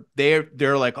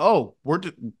they're like, oh,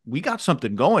 we got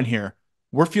something going here.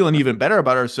 We're feeling even better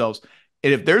about ourselves.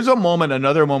 And if there's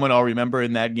another moment I'll remember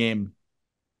in that game.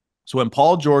 So when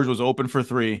Paul George was open for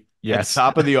three at the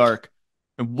top of the arc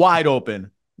and wide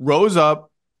open, rose up,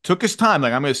 took his time.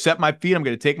 Like, I'm going to set my feet. I'm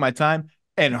going to take my time.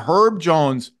 And Herb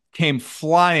Jones came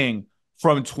flying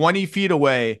from 20 feet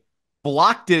away,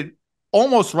 blocked it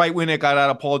almost right when it got out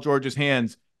of Paul George's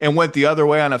hands, and went the other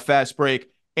way on a fast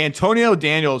break. Antonio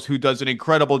Daniels, who does an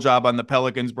incredible job on the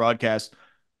Pelicans broadcast,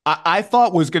 I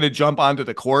thought was going to jump onto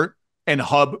the court and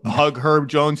hug Herb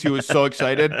Jones. He was so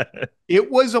excited.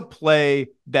 It was a play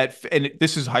and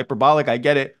this is hyperbolic, I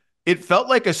get it. It felt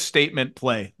like a statement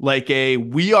play, like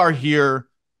we are here.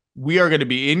 We are going to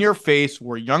be in your face.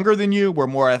 We're younger than you. We're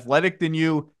more athletic than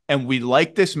you. And we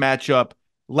like this matchup.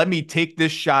 Let me take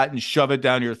this shot and shove it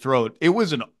down your throat. It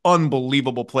was an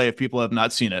unbelievable play if people have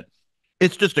not seen it.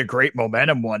 It's just a great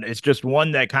momentum one. It's just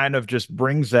one that kind of just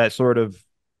brings that sort of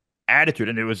attitude.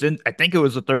 And I think it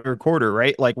was the third quarter,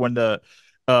 right? Like when the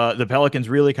Pelicans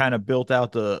really kind of built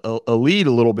out a lead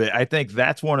a little bit. I think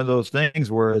that's one of those things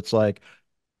where it's like,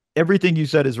 everything you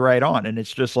said is right on. And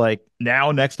it's just like,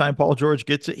 now next time Paul George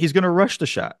gets it, he's going to rush the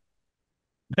shot.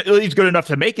 He's good enough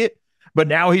to make it, but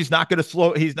now he's not going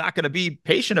to he's not going to be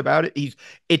patient about it.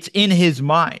 It's in his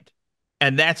mind.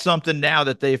 And that's something now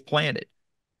that they've planted.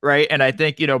 Right. And I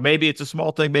think, maybe it's a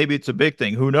small thing, maybe it's a big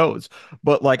thing, who knows?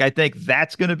 But like, I think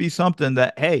that's going to be something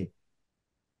that, hey,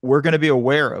 we're going to be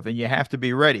aware of, and you have to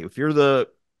be ready. If you're the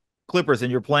Clippers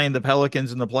and you're playing the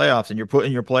Pelicans in the playoffs and you're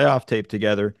putting your playoff tape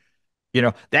together,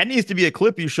 that needs to be a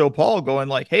clip you show Paul going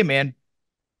like, hey, man,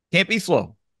 can't be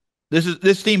slow.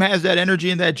 This team has that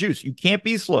energy and that juice. You can't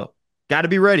be slow. Got to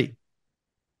be ready.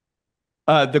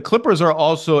 The Clippers are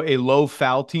also a low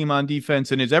foul team on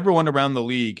defense, and as everyone around the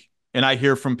league, and I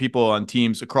hear from people on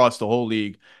teams across the whole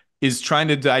league, is trying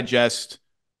to digest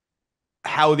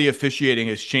how the officiating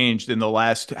has changed in the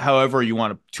last, however you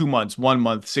want to, 2 months, 1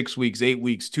 month, 6 weeks, 8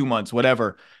 weeks, 2 months,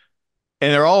 whatever.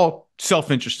 And they're all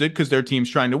self-interested because their team's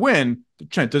trying to win.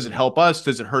 Does it help us?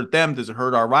 Does it hurt them? Does it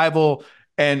hurt our rival?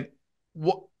 And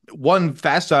one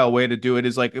facile way to do it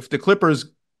is like, if the Clippers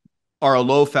are a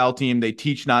low foul team, they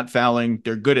teach not fouling,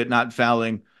 they're good at not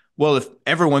fouling. Well, if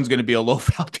everyone's going to be a low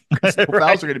foul team, because no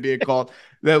fouls are going to be called,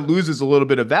 that loses a little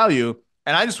bit of value.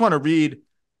 And I just want to read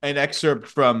an excerpt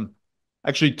from,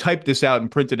 actually typed this out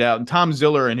and printed out. And Tom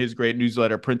Ziller in his great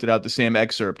newsletter printed out the same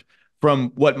excerpt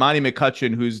from what Monty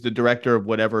McCutcheon, who's the director of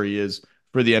whatever he is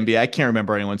for the NBA, I can't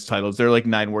remember anyone's titles. They're like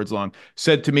 9 words long,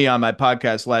 said to me on my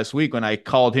podcast last week when I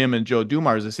called him and Joe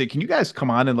Dumars. I said, can you guys come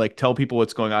on and like tell people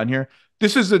what's going on here?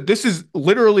 This is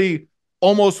literally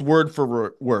almost word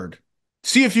for word.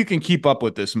 See if you can keep up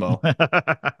with this, Mo.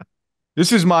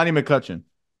 This is Monty McCutcheon.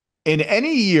 In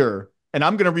any year, and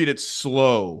I'm going to read it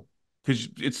slow because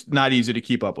it's not easy to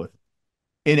keep up with.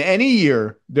 In any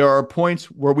year, there are points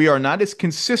where we are not as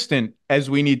consistent as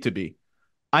we need to be.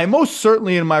 I most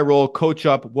certainly in my role coach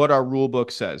up what our rule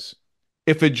book says.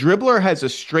 If a dribbler has a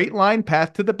straight line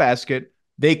path to the basket,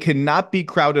 they cannot be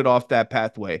crowded off that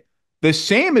pathway. The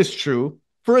same is true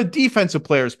for a defensive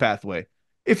player's pathway.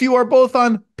 If you are both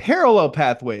on parallel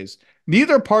pathways,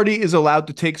 neither party is allowed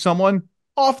to take someone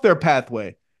off their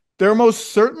pathway. There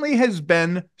most certainly has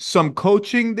been some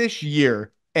coaching this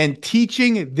year and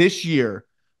teaching this year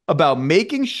about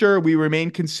making sure we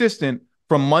remain consistent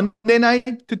from Monday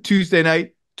night to Tuesday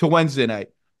night to Wednesday night.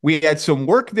 We had some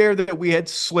work there that we had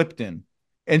slipped in.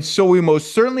 And so we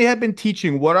most certainly have been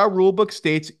teaching what our rule book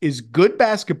states is good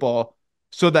basketball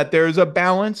so that there is a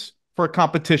balance for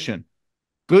competition.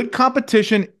 Good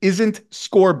competition isn't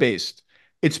score-based.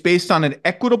 It's based on an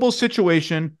equitable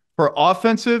situation for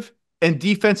offensive and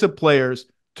defensive players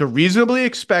to reasonably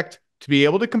expect to be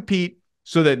able to compete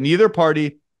so that neither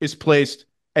party is placed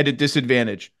at a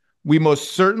disadvantage. We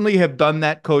most certainly have done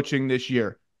that coaching this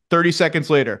year. 30 seconds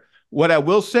later. What I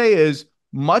will say is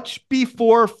much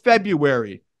before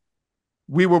February,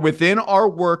 we were within our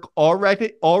work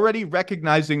already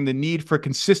recognizing the need for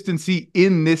consistency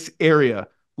in this area.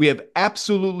 We have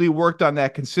absolutely worked on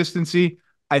that consistency.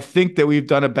 I think that we've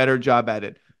done a better job at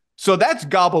it. So that's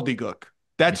gobbledygook.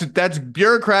 That's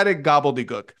bureaucratic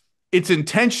gobbledygook. It's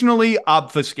intentionally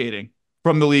obfuscating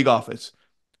from the league office.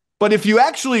 But if you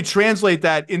actually translate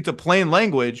that into plain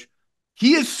language,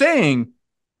 he is saying,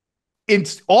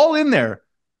 it's all in there.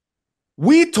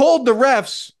 We told the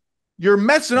refs, you're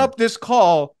messing up this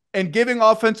call and giving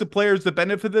offensive players the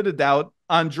benefit of the doubt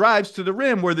on drives to the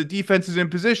rim where the defense is in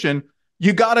position.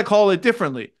 You got to call it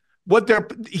differently.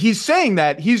 He's saying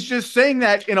that. He's just saying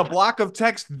that in a block of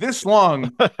text this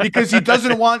long because he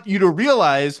doesn't want you to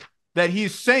realize that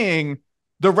he's saying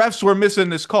the refs were missing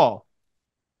this call.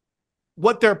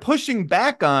 What they're pushing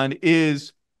back on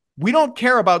is we don't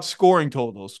care about scoring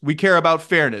totals. We care about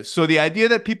fairness. So the idea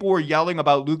that people were yelling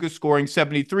about Lucas scoring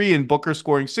 73 and Booker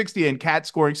scoring 60 and Cat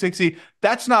scoring 60,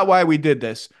 that's not why we did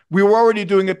this. We were already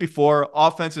doing it before.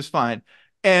 Offense is fine.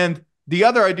 And the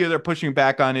other idea they're pushing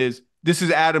back on is this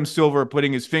is Adam Silver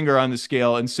putting his finger on the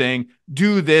scale and saying,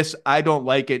 do this. I don't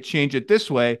like it. Change it this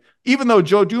way. Even though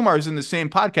Joe Dumars in the same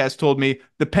podcast told me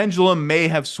the pendulum may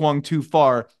have swung too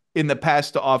far in the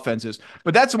past to offenses.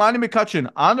 But that's Monty McCutcheon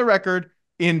on the record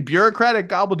in bureaucratic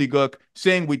gobbledygook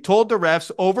saying we told the refs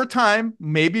over time,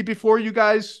 maybe before you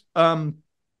guys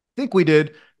think we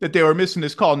did, that they were missing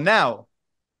this call. Now,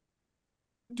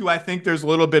 do I think there's a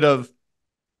little bit of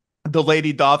the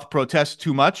lady doth protest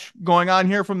too much going on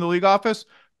here from the league office?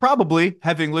 Probably,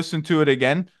 having listened to it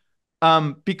again.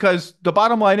 Because the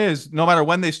bottom line is, no matter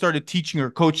when they started teaching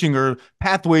or coaching or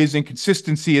pathways and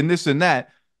consistency and this and that,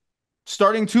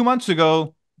 starting 2 months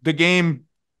ago, the game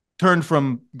turned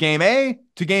from game A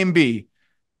to game B.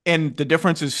 And the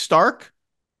difference is stark.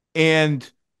 And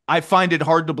I find it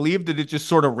hard to believe that it just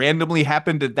sort of randomly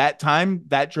happened at that time,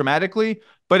 that dramatically.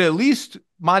 But at least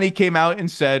Monty came out and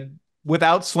said,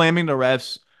 without slamming the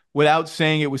refs, without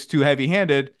saying it was too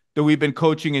heavy-handed, that we've been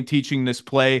coaching and teaching this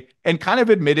play and kind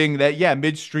of admitting that, yeah,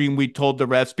 midstream we told the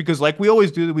refs, because like we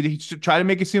always do, we try to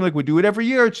make it seem like we do it every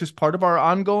year. It's just part of our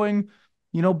ongoing,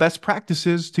 best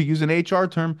practices, to use an HR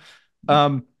term,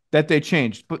 that they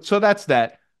changed. But so that's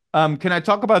that. Can I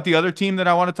talk about the other team that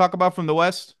I want to talk about from the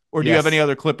West? Or do you have any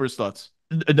other Clippers thoughts?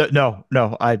 No.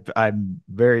 I'm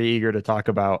very eager to talk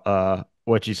about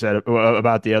what you said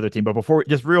about the other team. But before,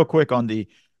 just real quick on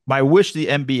my wish the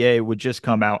NBA would just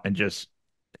come out and just,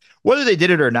 whether they did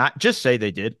it or not, just say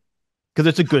they did, because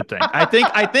it's a good thing. I think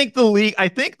it's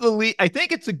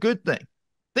a good thing.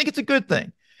 I think it's a good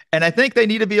thing. And I think they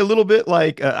need to be a little bit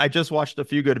like, I just watched A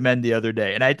Few Good Men the other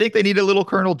day, and I think they need a little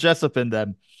Colonel Jessup in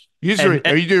them.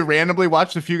 Are you do randomly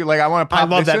watch The Few? Like, I want to pop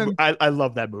this in? I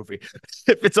love that movie.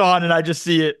 If it's on and I just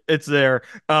see it, it's there.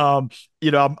 I'm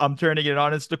turning it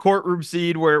on. It's the courtroom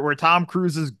scene where Tom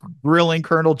Cruise is grilling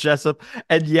Colonel Jessup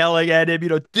and yelling at him,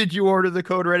 did you order the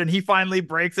code red? And he finally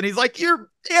breaks and he's like, you're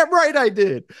damn right I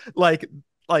did. Like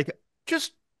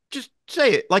just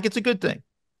say it. Like, it's a good thing.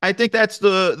 I think that's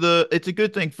it's a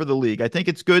good thing for the league. I think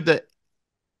it's good that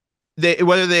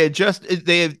whether they adjust,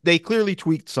 they clearly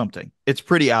tweaked something. It's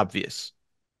pretty obvious,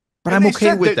 but And I'm they okay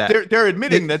said with that that. they're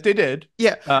admitting They, that they did.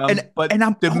 yeah, But and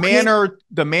I'm the okay.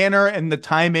 manner and the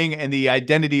timing and the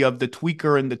identity of the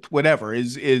tweaker and the whatever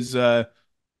is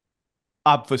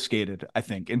obfuscated, I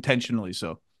think, intentionally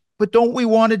so. But don't we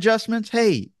want adjustments?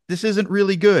 Hey, this isn't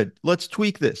really good. Let's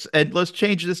tweak this and let's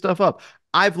change this stuff up.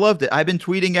 I've loved it. I've been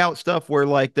tweeting out stuff where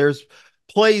like there's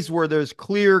plays where there's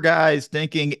clear guys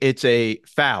thinking it's a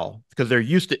foul because they're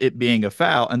used to it being a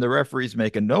foul and the referees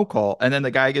make a no call. And then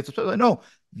the guy gets upset like, no,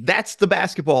 that's the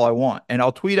basketball I want. And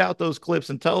I'll tweet out those clips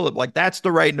and tell them like that's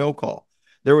the right no call.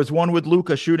 There was one with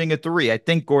Luka shooting a three. I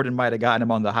think Gordon might have gotten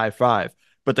him on the high five,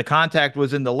 but the contact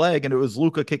was in the leg and it was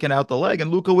Luka kicking out the leg,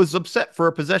 and Luka was upset for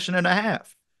a possession and a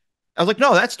half. I was like,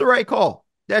 no, that's the right call.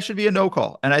 That should be a no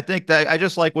call. And I think that I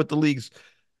just like what the league's,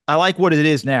 I like what it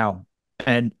is now.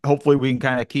 And hopefully we can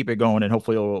kind of keep it going and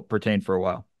hopefully it will pertain for a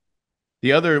while.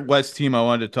 The other West team I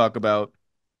wanted to talk about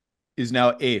is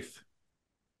now eighth.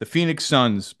 The Phoenix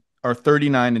Suns are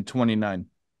 39 and 29.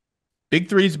 Big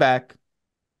Three's back.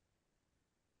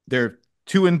 They're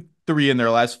 2-3 in their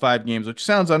last 5 games, which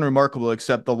sounds unremarkable,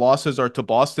 except the losses are to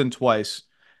Boston twice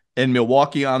and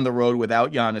Milwaukee on the road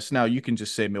without Giannis. Now, you can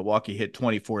just say Milwaukee hit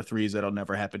 24 threes. That'll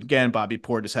never happen again. Bobby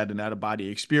Portis had an out-of-body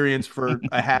experience for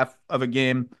a half of a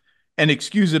game, and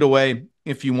excuse it away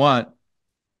if you want.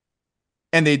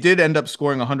 And they did end up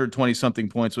scoring 120-something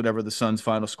points, whatever the Suns'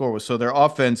 final score was. So their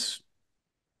offense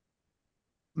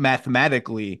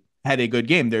mathematically had a good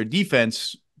game. Their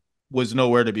defense was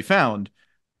nowhere to be found.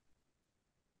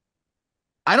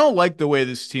 I don't like the way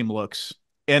this team looks.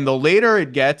 And the later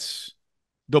it gets,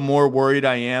 the more worried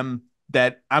I am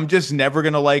that I'm just never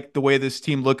going to like the way this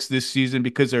team looks this season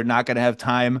because they're not going to have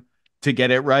time to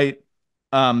get it right.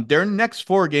 Their next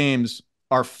 4 games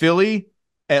are Philly,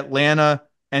 Atlanta,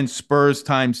 and Spurs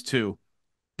 ×2.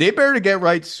 They better get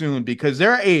right soon because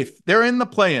they're eighth. They're in the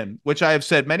play-in, which I have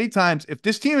said many times. If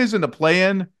this team is in the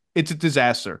play-in, it's a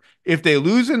disaster. If they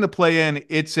lose in the play-in,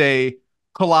 it's a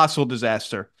colossal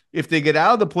disaster. If they get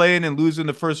out of the play-in and lose in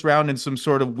the first round in some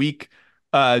sort of weak,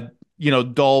 dull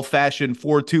fashion,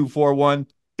 4-2, 4-1,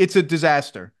 it's a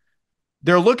disaster.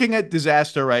 They're looking at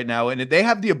disaster right now, and they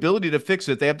have the ability to fix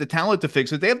it. They have the talent to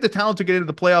fix it. They have the talent to get into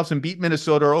the playoffs and beat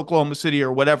Minnesota or Oklahoma City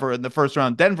or whatever in the first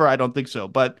round. Denver, I don't think so,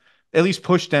 but at least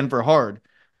push Denver hard.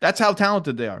 That's how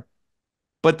talented they are.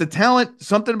 But the talent,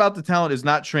 something about the talent is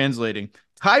not translating.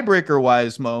 Tiebreaker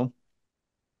wise, Mo,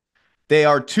 they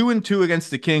are 2-2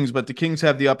 against the Kings, but the Kings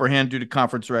have the upper hand due to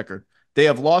conference record. They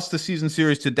have lost the season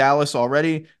series to Dallas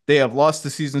already. They have lost the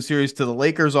season series to the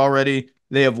Lakers already.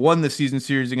 They have won the season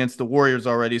series against the Warriors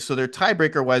already. So their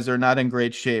tiebreaker wise, they're not in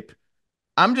great shape.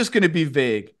 I'm just going to be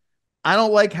vague. I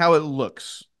don't like how it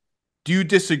looks. Do you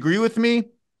disagree with me?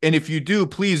 And if you do,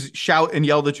 please shout and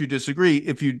yell that you disagree.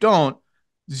 If you don't,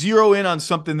 zero in on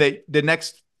something that the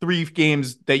next 3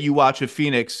 games that you watch of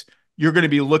Phoenix, you're going to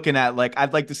be looking at like,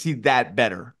 I'd like to see that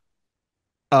better.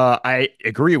 I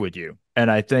agree with you. And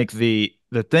I think the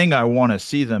thing I want to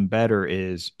see them better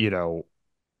is,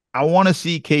 I want to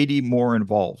see KD more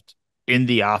involved in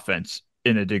the offense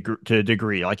to a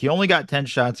degree. Like he only got 10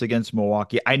 shots against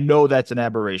Milwaukee. I know that's an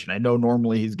aberration. I know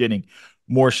normally he's getting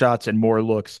more shots and more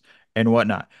looks and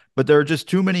whatnot. But there are just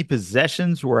too many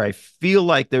possessions where I feel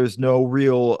like there's no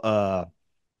real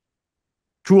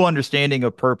true understanding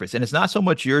of purpose. And it's not so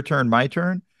much your turn, my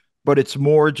turn, but it's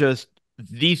more just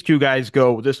these two guys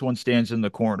go, this one stands in the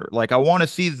corner. Like I want to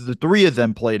see the 3 of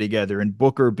them play together and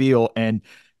Booker, Beal, and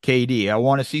KD. I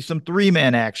want to see some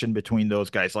 3-man action between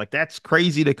those guys. Like that's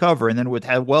crazy to cover. And then with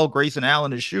how well Grayson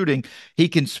Allen is shooting, he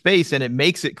can space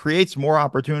and creates more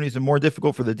opportunities and more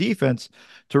difficult for the defense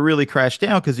to really crash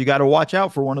down because you got to watch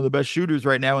out for one of the best shooters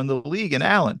right now in the league in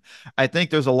Allen. I think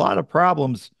there's a lot of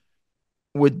problems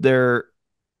with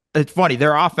it's funny,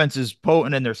 their offense is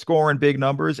potent and they're scoring big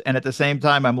numbers. And at the same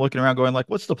time, I'm looking around going like,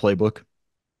 what's the playbook?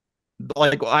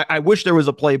 Like, I wish there was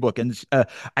a playbook. And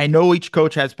I know each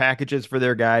coach has packages for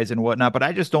their guys and whatnot, but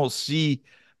I just don't see,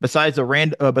 besides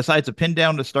a pin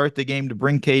down to start the game to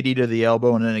bring KD to the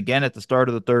elbow. And then again at the start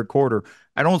of the third quarter,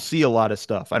 I don't see a lot of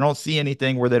stuff. I don't see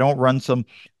anything where they don't run some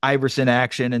Iverson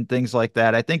action and things like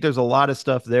that. I think there's a lot of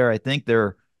stuff there. I think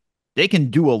they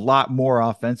can do a lot more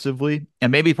offensively.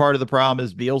 And maybe part of the problem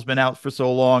is Beal's been out for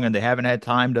so long and they haven't had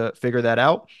time to figure that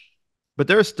out. But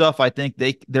there's stuff I think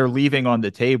they're leaving on the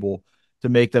table to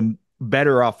make them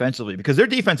better offensively because their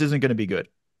defense isn't going to be good.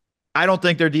 I don't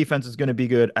think their defense is going to be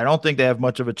good. I don't think they have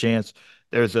much of a chance.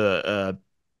 There's a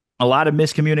lot of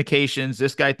miscommunications.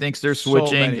 This guy thinks they're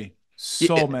switching.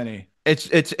 So many.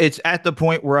 It's at the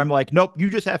point where I'm like, nope, you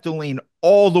just have to lean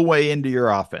all the way into your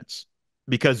offense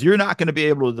because you're not going to be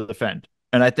able to defend.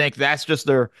 And I think that's just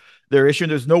their issue.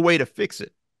 And there's no way to fix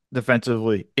it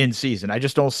defensively in season. I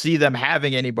just don't see them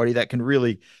having anybody that can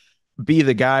really be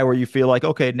the guy where you feel like,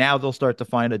 okay, now they'll start to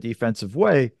find a defensive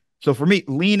way. So for me,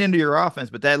 lean into your offense,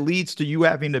 but that leads to you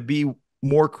having to be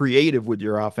more creative with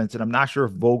your offense. And I'm not sure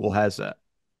if Vogel has that.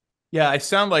 Yeah, I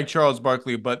sound like Charles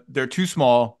Barkley, but they're too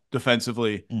small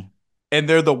defensively. Mm. And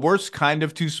they're the worst kind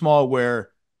of too small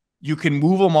where you can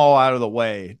move them all out of the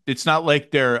way. It's not like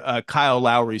they're Kyle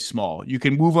Lowry small. You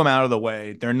can move them out of the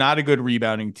way. They're not a good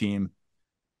rebounding team.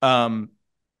 Um,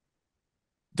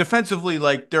 Defensively,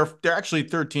 like they're actually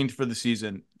 13th for the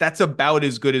season. That's about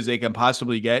as good as they can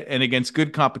possibly get. And against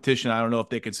good competition, I don't know if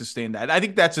they can sustain that. I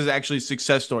think that's actually a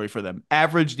success story for them.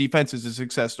 Average defense is a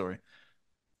success story.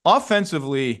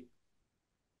 Offensively,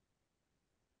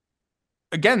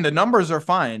 again, the numbers are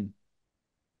fine.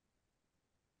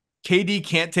 KD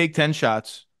can't take 10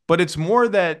 shots, but it's more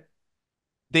that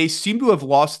they seem to have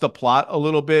lost the plot a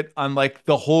little bit on like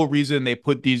the whole reason they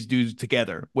put these dudes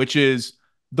together, which is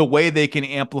the way they can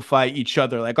amplify each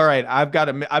other. Like, all right, I've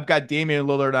got Damian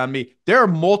Lillard on me. There are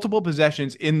multiple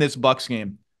possessions in this Bucks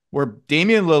game where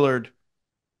Damian Lillard,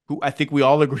 who I think we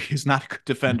all agree is not a good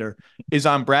defender, is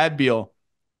on Brad Beal,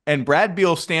 and Brad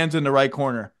Beal stands in the right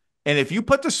corner. And if you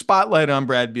put the spotlight on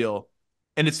Brad Beal,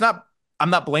 and I'm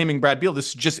not blaming Brad Beal.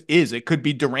 This just is. It could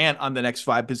be Durant on the next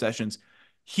 5 possessions.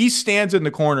 He stands in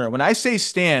the corner. When I say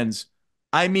stands,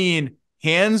 I mean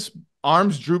hands,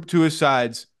 arms drooped to his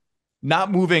sides,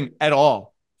 not moving at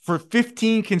all. For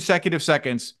 15 consecutive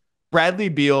seconds, Bradley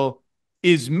Beal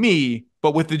is me,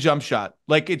 but with the jump shot.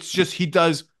 Like it's just, he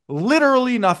does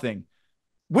literally nothing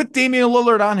with Damian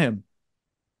Lillard on him.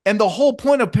 And the whole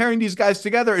point of pairing these guys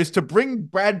together is to bring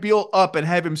Brad Beal up and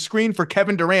have him screen for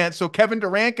Kevin Durant so Kevin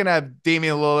Durant can have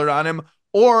Damian Lillard on him,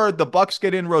 or the Bucks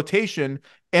get in rotation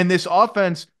and this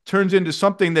offense turns into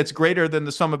something that's greater than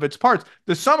the sum of its parts.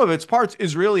 The sum of its parts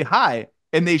is really high.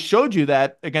 And they showed you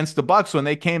that against the Bucks when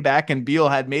they came back and Beal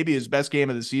had maybe his best game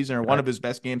of the season or one of his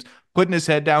best games, putting his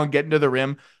head down, getting to the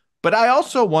rim. But I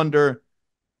also wonder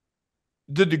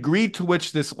the degree to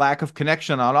which this lack of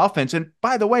connection on offense, and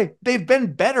by the way, they've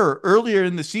been better earlier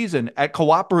in the season at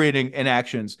cooperating in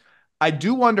actions. I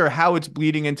do wonder how it's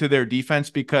bleeding into their defense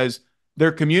because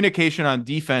their communication on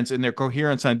defense and their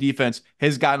coherence on defense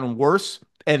has gotten worse.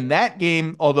 And that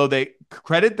game, although they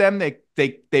credit them,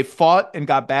 they fought and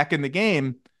got back in the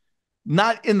game,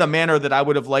 not in the manner that I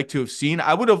would have liked to have seen.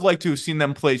 I would have liked to have seen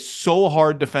them play so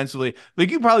hard defensively.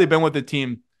 Like you've probably been with a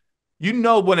team, you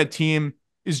know when a team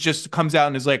is just comes out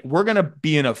and is like, we're gonna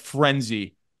be in a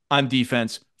frenzy on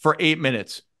defense for 8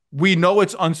 minutes. We know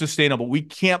it's unsustainable. We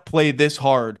can't play this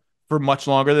hard for much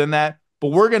longer than that,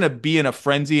 but we're gonna be in a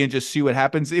frenzy and just see what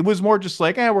happens. It was more just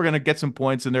like, we're gonna get some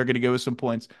points and they're gonna give us some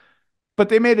points. But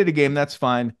they made it a game. That's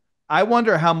fine. I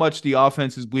wonder how much the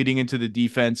offense is bleeding into the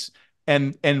defense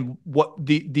and what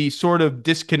the sort of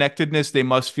disconnectedness they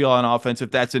must feel on offense if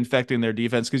that's infecting their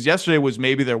defense. Because yesterday was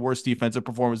maybe their worst defensive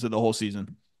performance of the whole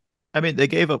season. I mean, they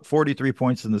gave up 43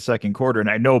 points in the second quarter, and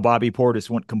I know Bobby Portis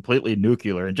went completely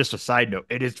nuclear. And just a side note,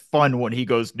 it is fun when he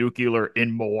goes nuclear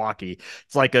in Milwaukee.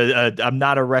 It's like I'm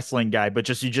not a wrestling guy, but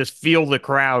you just feel the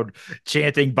crowd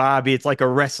chanting Bobby. It's like a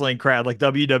wrestling crowd, like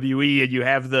WWE, and you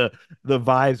have the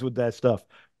vibes with that stuff.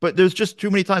 But there's just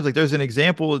too many times. Like there's an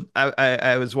example.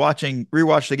 I was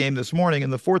rewatched the game this morning in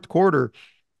the fourth quarter,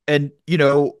 and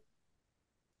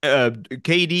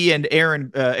KD and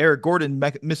Eric Gordon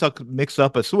mix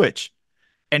up a switch,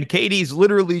 and KD's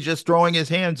literally just throwing his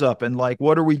hands up and like,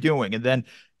 what are we doing? And then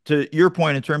to your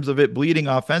point in terms of it bleeding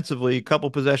offensively, a couple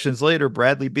possessions later,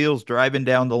 Bradley Beal's driving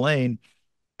down the lane.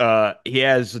 He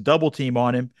has a double team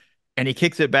on him, and he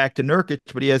kicks it back to Nurkic,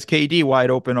 but he has KD wide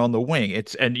open on the wing.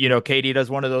 KD does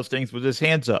one of those things with his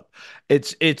hands up.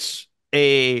 There's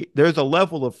a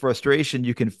level of frustration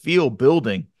you can feel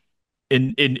building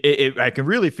I can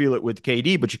really feel it with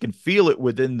KD, but you can feel it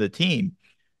within the team,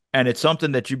 and it's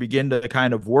something that you begin to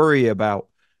kind of worry about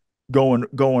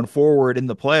going forward in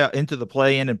the into the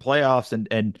play in and playoffs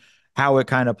and how it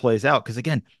kind of plays out. Because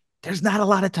again, there's not a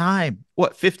lot of time.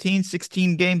 What, 15,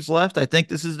 16 games left? I think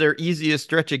this is their easiest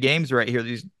stretch of games right here.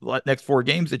 These next 4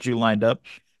 games that you lined up.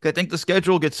 I think the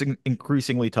schedule gets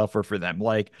increasingly tougher for them.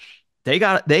 Like they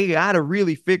got to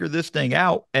really figure this thing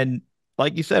out. And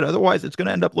like you said, otherwise it's going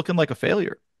to end up looking like a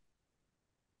failure.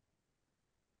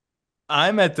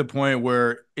 I'm at the point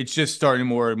where it's just starting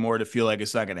more and more to feel like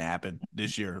it's not going to happen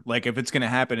this year. Like if it's going to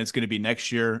happen, it's going to be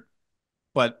next year.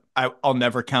 But I'll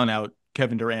never count out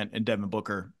Kevin Durant and Devin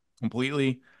Booker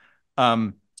completely.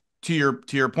 To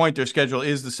your point, their schedule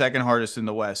is the second hardest in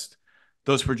the West.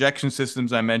 Those projection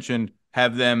systems I mentioned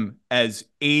have them as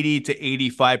 80 to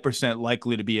 85%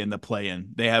 likely to be in the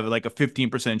play-in. They have like a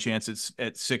 15% chance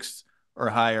at sixth or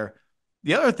higher.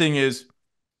 The other thing is,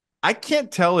 I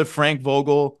can't tell if Frank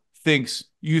Vogel thinks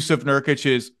Yusuf Nurkic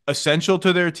is essential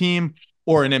to their team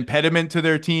or an impediment to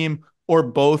their team or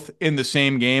both in the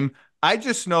same game. I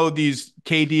just know these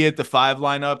KD at the five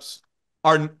lineups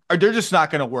are they're just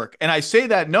not going to work. And I say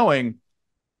that knowing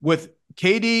with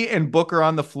KD and Booker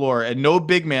on the floor and no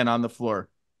big man on the floor,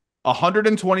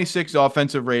 126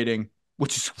 offensive rating,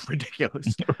 which is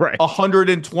ridiculous. Right.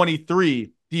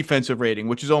 123 defensive rating,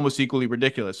 which is almost equally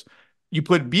ridiculous. You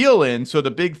put Beal in, so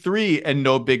the big three and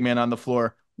no big man on the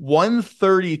floor,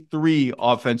 133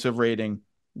 offensive rating,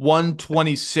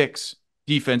 126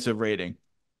 defensive rating.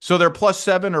 So they're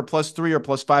 +7 or +3 or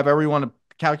 +5, however you want to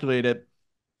calculate it.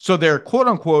 So they're quote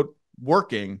unquote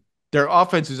working. Their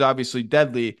offense is obviously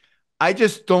deadly. I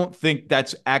just don't think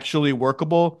that's actually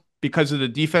workable because of the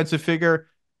defensive figure,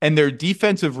 and their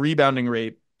defensive rebounding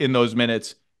rate in those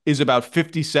minutes is about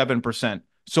 57%.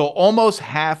 So almost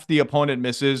half the opponent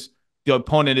misses, the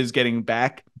opponent is getting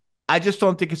back. I just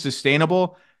don't think it's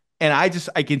sustainable. And I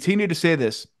continue to say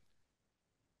this.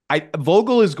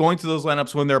 Vogel is going to those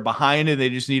lineups when they're behind and they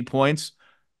just need points.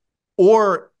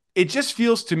 Or it just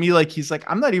feels to me like he's like,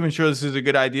 I'm not even sure this is a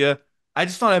good idea. I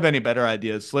just don't have any better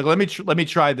ideas. Like, let me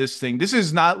try this thing. This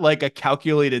is not like a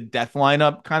calculated death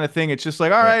lineup kind of thing. It's just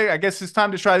like, all right, I guess it's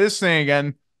time to try this thing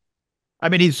again. I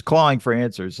mean, he's clawing for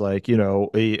answers, like,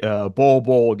 a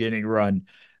Bol getting run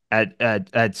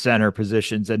at center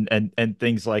positions and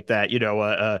things like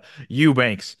that.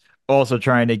 Eubanks also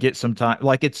trying to get some time.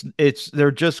 Like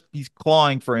he's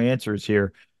clawing for answers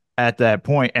here at that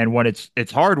point. And when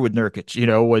it's hard with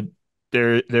Nurkic, when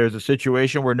there's a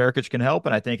situation where Nurkic can help,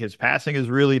 and I think his passing is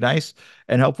really nice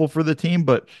and helpful for the team.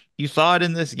 But you saw it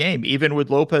in this game, even with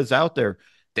Lopez out there,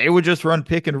 they would just run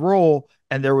pick and roll,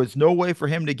 and there was no way for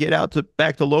him to get out to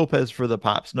back to Lopez for the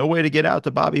pops, no way to get out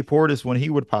to Bobby Portis when he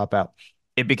would pop out.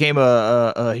 It became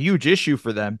a huge issue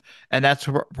for them, and that's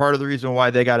part of the reason why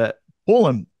they got to pull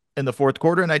him in the fourth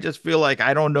quarter. And I just feel like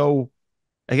I don't know.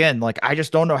 Again, like I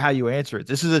just don't know how you answer it.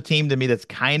 This is a team to me that's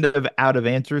kind of out of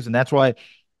answers, and that's why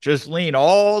just lean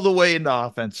all the way into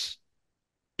offense.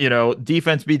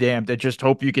 Defense be damned, and just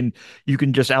hope you can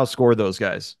just outscore those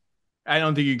guys. I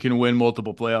don't think you can win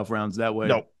multiple playoff rounds that way.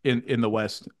 No. In the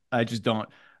West. I just don't.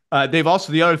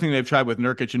 The other thing they've tried with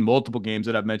Nurkic in multiple games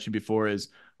that I've mentioned before is,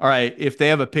 all right, if they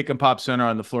have a pick and pop center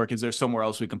on the floor, because there's somewhere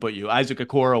else we can put you. Isaac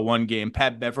Okoro one game,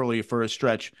 Pat Beverly for a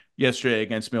stretch yesterday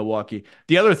against Milwaukee.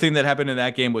 The other thing that happened in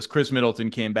that game was Chris Middleton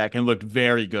came back and looked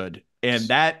very good. And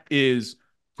that is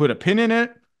put a pin in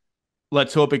it.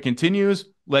 Let's hope it continues.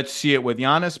 Let's see it with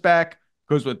Giannis back.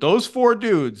 Because with those four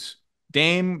dudes,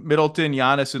 Dame, Middleton,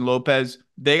 Giannis, and Lopez,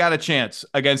 they got a chance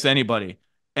against anybody.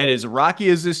 And as rocky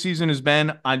as this season has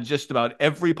been on just about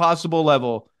every possible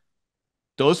level,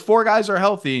 those four guys are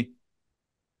healthy.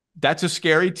 That's a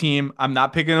scary team. I'm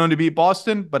not picking them to beat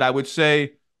Boston, but I would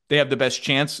say they have the best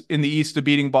chance in the East of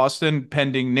beating Boston,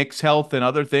 pending Nick's health and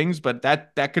other things. But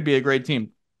that could be a great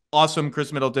team. Awesome,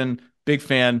 Chris Middleton, big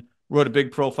fan. Wrote a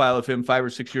big profile of him 5 or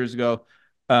 6 years ago.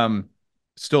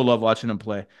 Still love watching him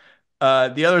play.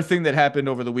 The other thing that happened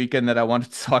over the weekend that I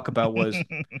wanted to talk about was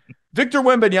Victor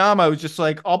Wembanyama was just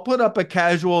like, I'll put up a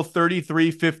casual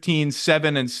 33, 15,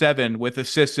 7, and 7 with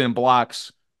assists and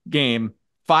blocks game.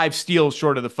 5 steals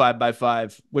short of the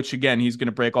 5x5, which again, he's going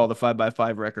to break all the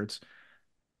 5x5 records.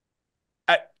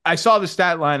 I saw the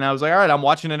stat line and I was like, all right, I'm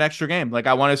watching an extra game. Like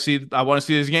I want to see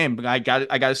this game. I got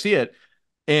to see it.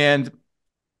 And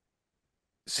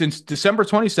since December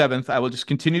 27th, I will just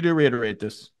continue to reiterate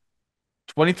this.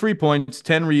 23 points,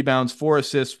 10 rebounds, 4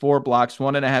 assists, 4 blocks,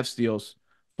 1.5 steals,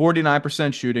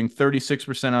 49% shooting,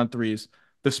 36% on threes.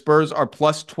 The Spurs are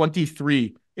plus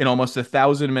 23 in almost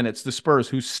 1,000 minutes. The Spurs,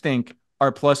 who stink,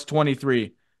 are plus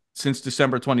 23 since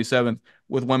December 27th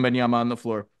with Wembanyama on the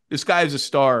floor. This guy is a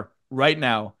star right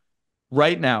now,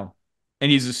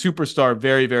 and he's a superstar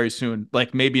very, very soon,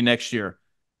 like maybe next year.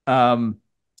 And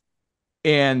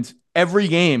every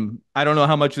game, I don't know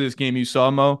how much of this game you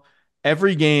saw, Mo.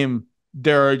 Every game,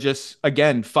 there are just,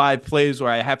 again, 5 plays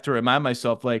where I have to remind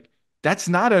myself, like, that's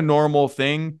not a normal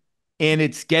thing. And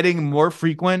it's getting more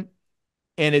frequent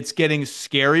and it's getting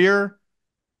scarier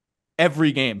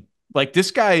every game. Like,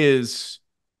 this guy it's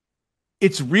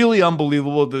really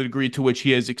unbelievable the degree to which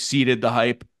he has exceeded the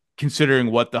hype,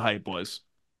 considering what the hype was.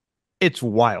 It's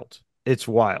wild. It's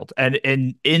wild. And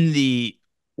in the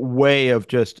way of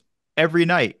just every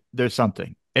night, there's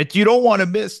something. You don't want to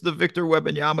miss the Victor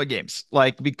Wembanyama games,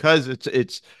 like, because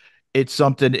it's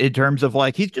something in terms of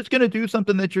like he's just gonna do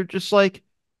something that you're just like,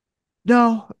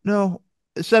 no,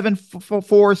 7'4",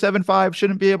 7'5",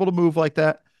 shouldn't be able to move like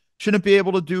that. Shouldn't be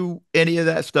able to do any of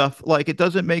that stuff. Like it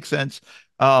doesn't make sense.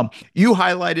 You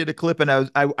highlighted a clip, and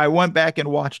I went back and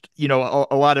watched, a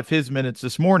lot of his minutes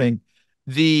this morning.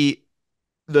 The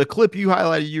the clip you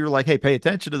highlighted, you were like, hey, pay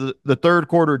attention to the third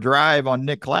quarter drive on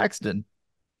Nick Claxton.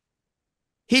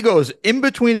 He goes in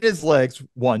between his legs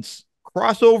once,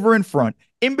 crossover in front,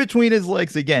 in between his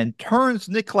legs again, turns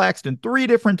Nick Claxton three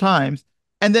different times,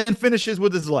 and then finishes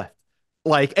with his left.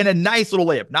 Like, and a nice little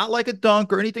layup, not like a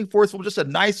dunk or anything forceful, just a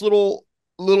nice little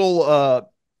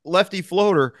lefty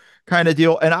floater kind of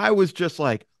deal. And I was just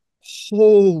like,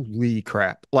 holy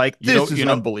crap. Like, You know, this is you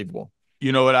know, unbelievable.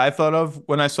 you know what I thought of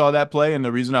when I saw that play, and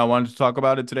the reason I wanted to talk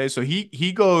about it today. So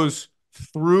he goes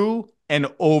through and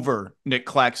over Nick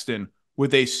Claxton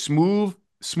with a smooth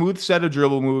set of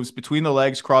dribble moves between the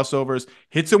legs, crossovers,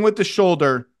 hits him with the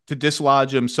shoulder to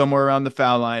dislodge him somewhere around the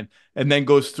foul line, and then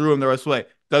goes through him the rest of the way.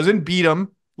 Doesn't beat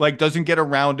him, like doesn't get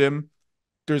around him.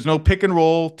 There's no pick and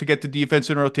roll to get the defense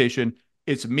in rotation.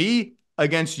 It's me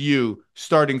against you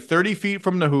starting 30 feet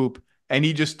from the hoop, and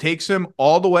he just takes him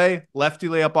all the way, lefty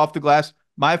layup off the glass.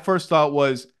 My first thought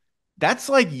was, that's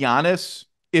like Giannis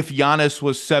if Giannis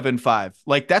was 7'5".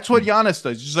 Like, that's what Giannis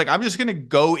does. Just like, I'm just going to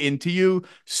go into you,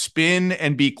 spin,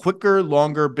 and be quicker,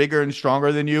 longer, bigger, and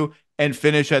stronger than you, and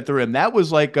finish at the rim. That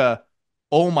was like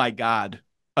oh my God.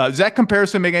 Does that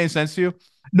comparison make any sense to you?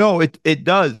 No, it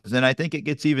does. And I think it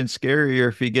gets even scarier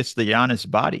if he gets the Giannis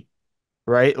body.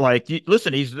 Right? Like,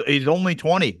 listen, he's only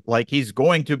 20. Like, he's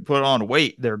going to put on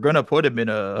weight. They're going to put him in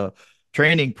a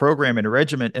training program and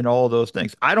regiment and all of those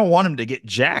things. I don't want him to get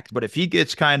jacked, but if he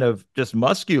gets kind of just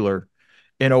muscular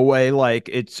in a way, like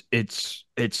it's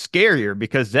scarier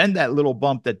because then that little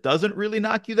bump that doesn't really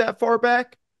knock you that far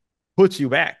back puts you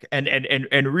back and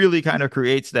really kind of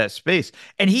creates that space.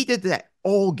 And he did that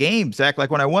all game, Zach. Like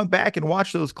when I went back and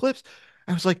watched those clips,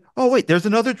 I was like, oh wait, there's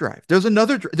another drive. There's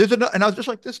another, and I was just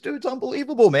like, this dude's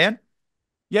unbelievable, man.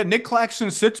 Yeah, Nick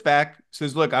Claxton sits back,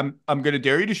 says, "Look, I'm going to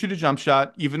dare you to shoot a jump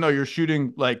shot, even though you're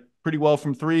shooting like pretty well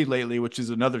from three lately, which is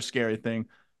another scary thing.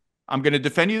 I'm going to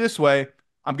defend you this way.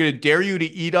 I'm going to dare you to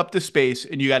eat up the space,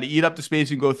 and you got to eat up the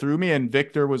space and go through me." And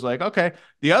Victor was like, "Okay."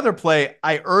 The other play,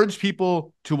 I urge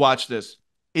people to watch this.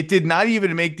 It did not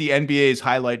even make the NBA's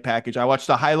highlight package. I watched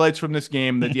the highlights from this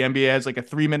game that the NBA has like a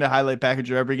 3-minute highlight package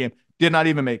of every game. Did not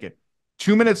even make it.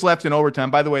 2 minutes left in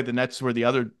overtime. By the way, the Nets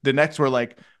were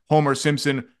like Homer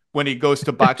Simpson when he goes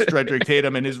to box Frederick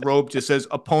Tatum and his robe just says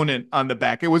opponent on the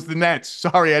back. It was the Nets.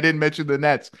 Sorry, I didn't mention the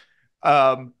Nets.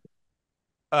 The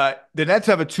Nets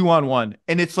have a 2-on-1,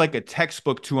 and it's like a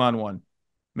textbook 2-on-1.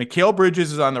 Mikal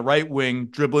Bridges is on the right wing,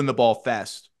 dribbling the ball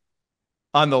fast.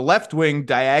 On the left wing,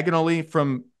 diagonally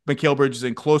from Mikal Bridges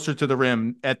and closer to the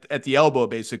rim at the elbow,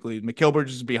 basically. Mikal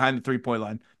Bridges is behind the three-point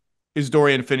line, is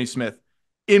Dorian Finney-Smith.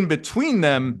 In between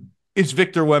them is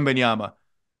Victor Wembanyama.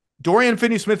 Dorian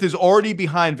Finney-Smith is already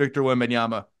behind Victor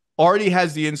Wembanyama, already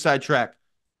has the inside track.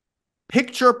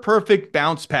 Picture perfect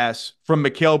bounce pass from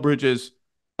Mikal Bridges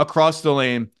across the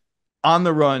lane on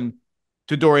the run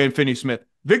to Dorian Finney-Smith.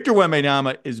 Victor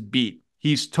Wembanyama is beat.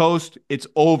 He's toast. It's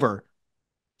over.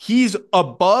 He's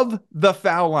above the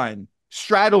foul line,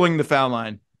 straddling the foul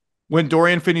line when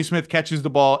Dorian Finney-Smith catches the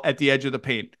ball at the edge of the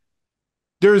paint.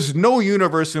 There's no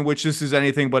universe in which this is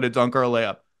anything but a dunk or a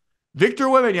layup. Victor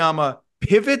Wembanyama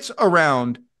pivots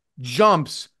around,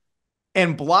 jumps,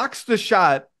 and blocks the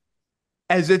shot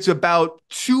as it's about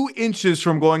 2 inches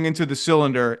from going into the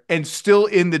cylinder and still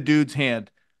in the dude's hand.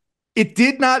 It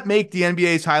did not make the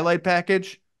NBA's highlight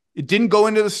package. It didn't go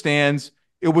into the stands.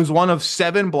 It was one of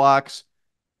 7 blocks.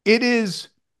 It is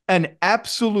an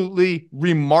absolutely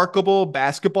remarkable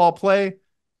basketball play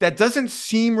that doesn't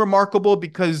seem remarkable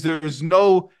because there's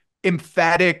no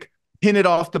emphatic pin it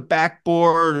off the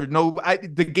backboard or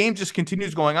the game just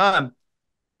continues going on.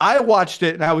 I watched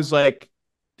it and I was like,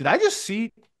 did I just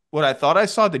see what I thought I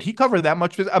saw? Did he cover that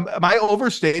much? Am I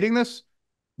overstating this?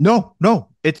 No.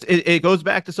 It goes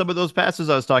back to some of those passes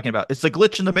I was talking about. It's a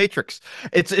glitch in the matrix.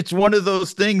 It's one of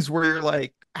those things where you're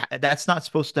like, that's not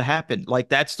supposed to happen. Like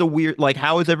that's the weird. Like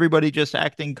how is everybody just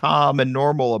acting calm and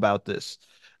normal about this?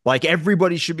 Like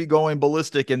everybody should be going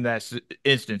ballistic in that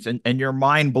instance, and you're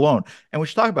mind blown. And we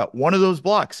should talk about one of those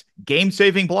blocks, game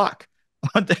saving block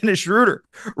on Dennis Schroeder,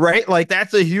 right? Like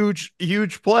that's a huge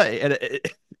play, and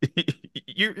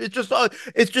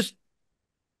it's just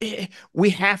we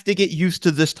have to get used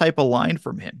to this type of line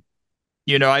from him.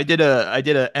 I did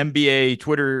a NBA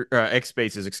Twitter X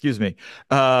Spaces, excuse me,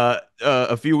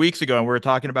 a few weeks ago, and we were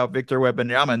talking about Victor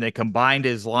Wembanyama, and they combined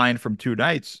his line from 2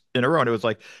 nights in a row, and it was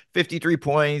like 53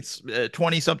 points,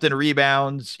 20 something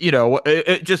rebounds,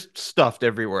 it just stuffed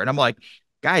everywhere. And I'm like,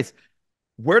 guys,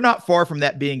 we're not far from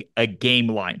that being a game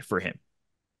line for him.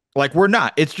 Like we're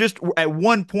not. It's just at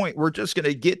one point we're just going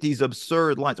to get these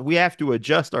absurd lines. We have to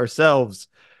adjust ourselves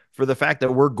for the fact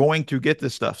that we're going to get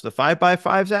this stuff. The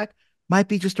 5x5, Zach, might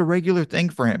be just a regular thing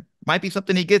for him. Might be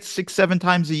something he gets 6, 7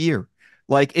 times a year.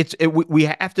 Like we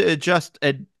have to adjust.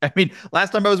 And I mean,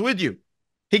 last time I was with you,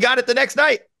 he got it the next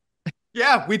night.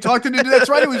 Yeah, we talked into that's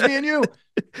right. It was me and you.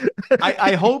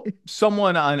 I hope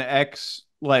someone on X,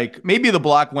 like maybe the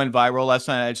block went viral last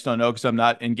night. I just don't know because I'm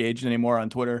not engaged anymore on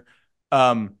Twitter.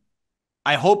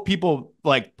 I hope people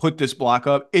like put this block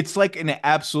up. It's like an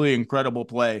absolutely incredible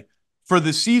play for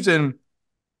the season,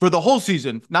 for the whole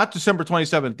season, not December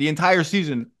 27th, the entire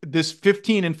season. This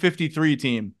 15 and 53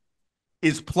 team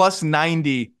is plus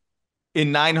 90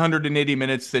 in 980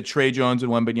 minutes that Trey Jones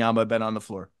and Wembanyama have been on the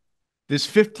floor. This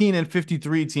 15 and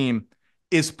 53 team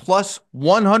is plus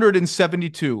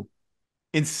 172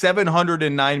 in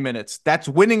 709 minutes. That's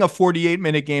winning a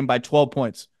 48-minute game by 12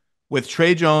 points with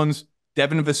Trey Jones,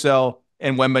 Devin Vassell,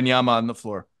 and Wembanyama on the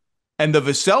floor. And the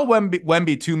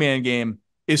Vassell-Wemby two-man game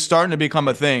is starting to become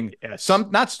a thing. Yes.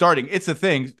 Not starting, it's a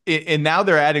thing. And now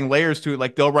they're adding layers to it.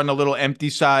 Like they'll run a little empty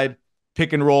side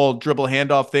pick and roll dribble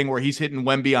handoff thing where he's hitting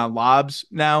Wemby on lobs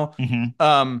now.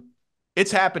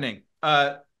 It's happening.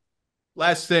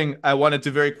 Last thing I wanted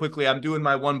to very quickly, I'm doing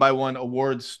my 1x1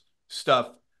 awards stuff.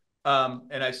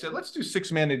 And I said, let's do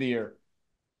 6 man of the year.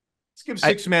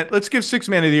 Let's give 6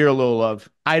 man of the year a little love.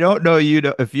 I don't know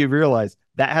if you realize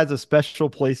that has a special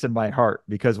place in my heart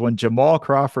because when Jamal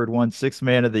Crawford won 6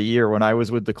 man of the year when I was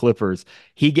with the Clippers,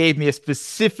 he gave me a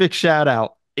specific shout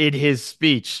out in his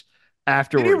speech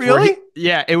afterwards. Did he really?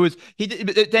 He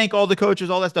did thank all the coaches,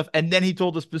 all that stuff. And then he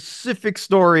told a specific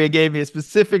story and gave me a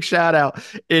specific shout out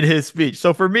in his speech.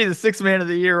 So for me, the 6 man of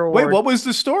the year award. Wait, what was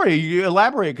the story? You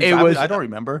elaborate. I don't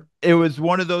remember. It was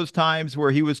one of those times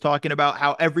where he was talking about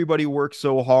how everybody works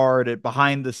so hard at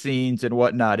behind the scenes and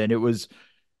whatnot. And it was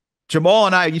Jamal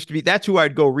and I used to be, that's who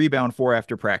I'd go rebound for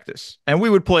after practice. And we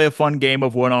would play a fun game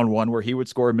of one-on-one where he would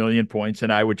score 1,000,000 points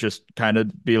and I would just kind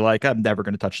of be like, I'm never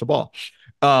going to touch the ball.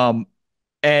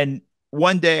 And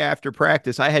one day after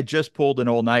practice, I had just pulled an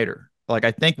all-nighter. Like,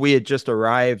 I think we had just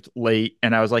arrived late,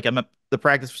 and I was like, the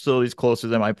practice facility is closer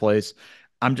than my place.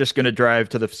 I'm just going to drive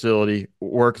to the facility,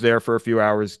 work there for a few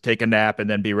hours, take a nap, and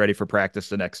then be ready for practice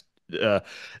the next. We're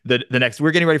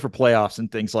getting ready for playoffs and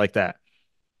things like that.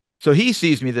 So he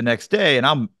sees me the next day, and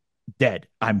I'm dead.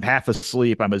 I'm half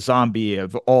asleep. I'm a zombie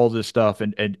of all this stuff.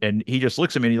 And he just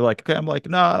looks at me and he's like, okay. I'm like,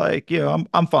 no, like,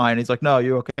 I'm fine. He's like, no,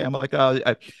 you okay? I'm like, oh,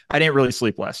 I didn't really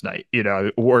sleep last night,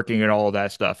 working and all of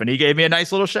that stuff. And he gave me a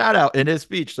nice little shout out in his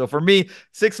speech. So for me,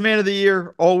 6 man of the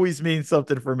year always means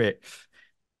something for me.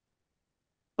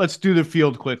 Let's do the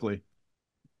field quickly.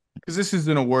 Because this is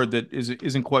an award that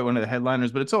isn't quite one of the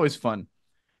headliners, but it's always fun.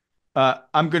 I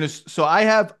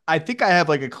think I have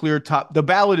like a clear top. The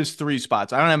ballot is 3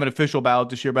 spots. I don't have an official ballot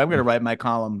this year, but I'm going to write my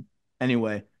column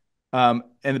anyway. And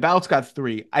the ballot's got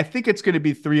 3. I think it's going to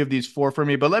be 3 of these 4 for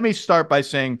me, but let me start by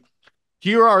saying,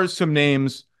 here are some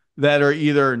names that are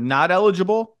either not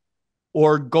eligible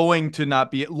or going to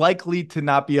not be likely to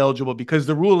not be eligible because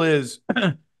the rule is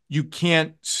you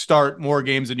can't start more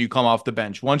games than you come off the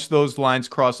bench. Once those lines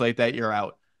cross like that, you're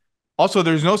out. Also,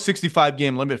 there's no 65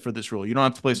 game limit for this rule. You don't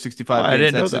have to play 65 games. I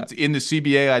didn't know that. In the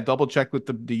CBA, I double checked with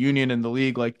the union and the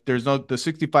league. Like the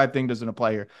 65 thing doesn't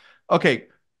apply here. Okay.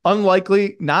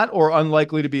 Not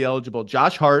unlikely to be eligible.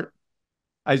 Josh Hart,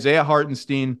 Isaiah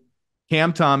Hartenstein,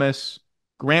 Cam Thomas,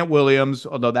 Grant Williams,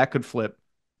 although that could flip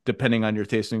depending on your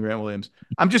taste in Grant Williams.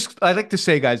 I like to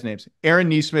say guys' names. Aaron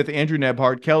Nesmith, Andrew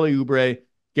Nebhard, Kelly Oubre,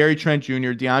 Gary Trent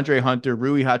Jr., DeAndre Hunter,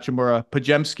 Rui Hachimura,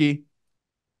 Pajemski,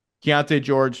 Keontae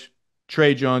George,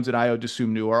 Trey Jones, and Ayo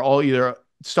Dosunmu are all either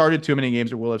started too many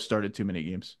games or will have started too many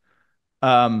games.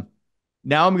 Now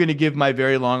I'm going to give my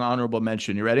very long honorable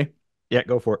mention. You ready? Yeah,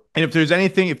 go for it. And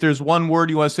if there's one word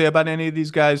you want to say about any of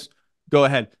these guys, go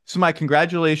ahead. So my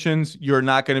congratulations. You're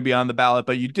not going to be on the ballot,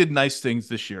 but you did nice things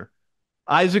this year.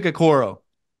 Isaac Okoro.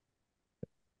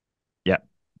 Yeah.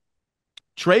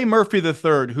 Trey Murphy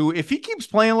III, who, if he keeps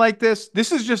playing like this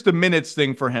is just a minutes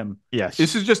thing for him. Yes.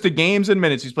 This is just the games and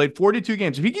minutes. He's played 42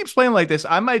 games. If he keeps playing like this,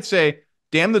 I might say,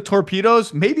 damn the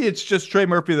torpedoes. Maybe it's just Trey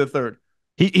Murphy III.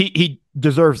 He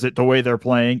deserves it the way they're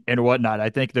playing and whatnot. I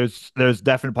think there's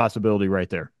definite possibility right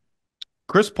there.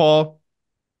 Chris Paul,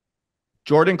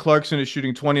 Jordan Clarkson is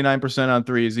shooting 29% on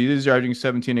threes. He is averaging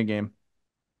 17 a game.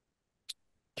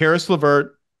 Karis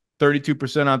LeVert,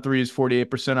 32% on threes,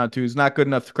 48% on twos. Not good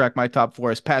enough to crack my top 4.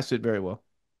 Has passed it very well.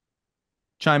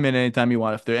 Chime in anytime you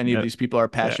want if any of these people are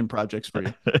passion projects for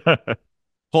you.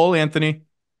 Cole Anthony,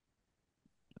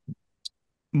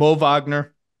 Mo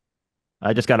Wagner,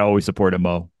 I just got to always support a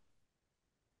Mo.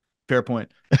 Fair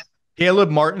point. Caleb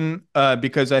Martin,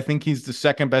 because I think he's the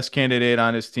second best candidate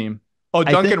on his team. Oh, I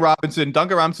think Duncan Robinson.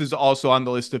 Duncan Robinson is also on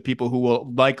the list of people who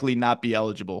will likely not be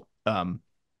eligible.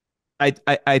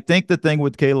 I think the thing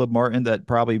with Caleb Martin that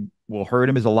probably will hurt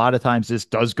him is a lot of times this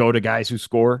does go to guys who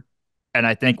score. And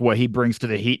I think what he brings to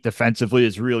the Heat defensively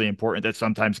is really important that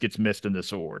sometimes gets missed in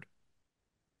this award.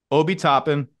 Obi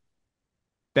Toppin,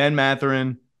 Ben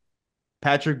Mathurin,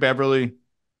 Patrick Beverly,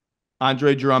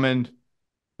 Andre Drummond,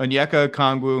 Onyeka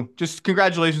Okongwu. Just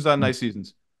congratulations on nice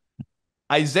seasons.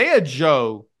 Isaiah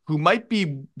Joe, who might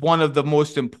be one of the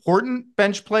most important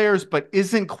bench players, but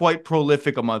isn't quite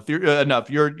prolific enough.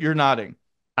 You're nodding.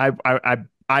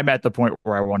 I'm at the point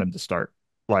where I want him to start.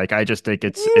 Like I just think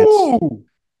it's Ooh.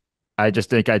 I just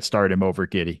think I'd start him over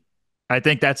Giddy. I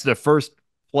think that's the first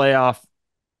playoff.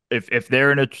 If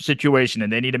they're in a situation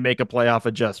and they need to make a playoff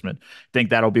adjustment, I think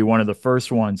that'll be one of the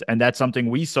first ones. And that's something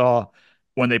we saw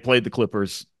when they played the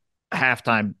Clippers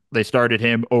halftime. They started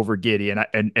him over Giddy,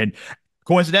 and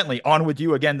coincidentally on with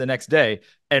you again the next day.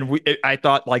 And I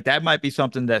thought like that might be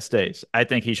something that stays. I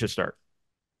think he should start.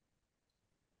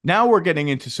 Now we're getting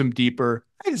into some deeper.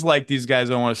 I just like these guys.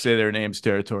 I don't want to say their names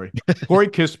territory. Corey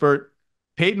Kispert,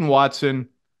 Peyton Watson,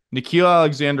 Nickeil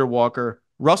Alexander Walker,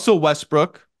 Russell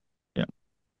Westbrook, Yeah.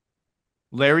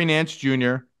 Larry Nance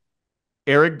Jr.,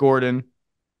 Eric Gordon,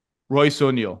 Royce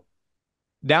O'Neal.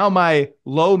 Now my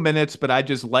low minutes, but I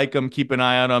just like them. Keep an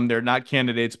eye on them. They're not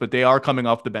candidates, but they are coming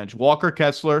off the bench. Walker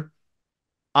Kessler,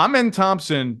 Amen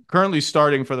Thompson, currently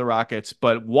starting for the Rockets,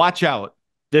 but watch out.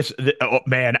 Oh,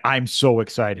 man, I'm so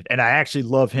excited. And I actually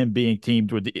love him being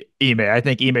teamed with Ime. I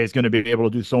think Ime is going to be able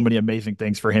to do so many amazing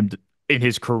things for him in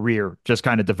his career, just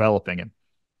kind of developing him.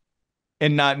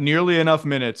 And not nearly enough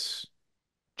minutes.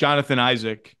 Jonathan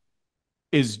Isaac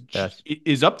is Yes.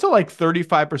 is up to like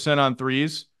 35% on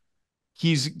threes.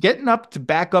 He's getting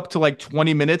back up to like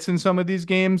 20 minutes in some of these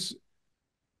games.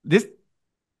 This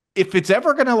if it's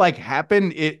ever gonna like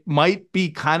happen, it might be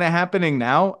kind of happening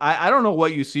now. I don't know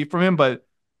what you see from him, but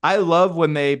I love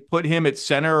when they put him at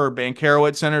center or Banchero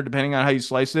at center, depending on how you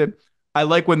slice it. I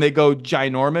like when they go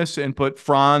ginormous and put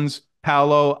Franz,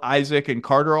 Paolo, Isaac, and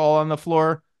Carter all on the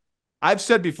floor. I've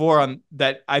said before on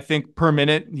that I think per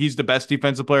minute he's the best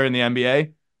defensive player in the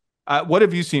NBA. What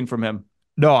have you seen from him?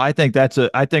 No, I think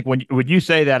I think when you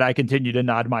say that, I continue to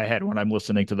nod my head when I'm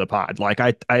listening to the pod. Like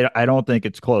I don't think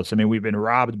it's close. I mean, we've been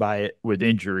robbed by it with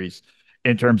injuries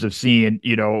in terms of seeing,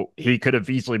 he could have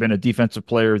easily been a defensive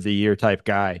player of the year type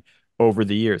guy over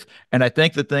the years. And I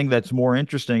think the thing that's more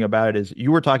interesting about it is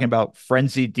you were talking about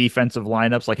frenzied defensive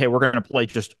lineups, like, hey, we're going to play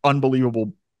just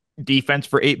unbelievable defense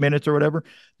for 8 minutes or whatever.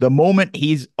 The moment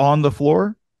he's on the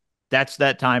floor, that's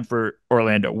that time for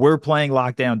Orlando. We're playing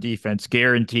lockdown defense,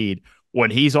 guaranteed,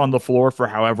 when he's on the floor for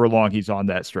however long he's on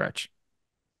that stretch.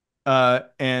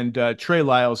 And Trey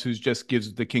Lyles, who just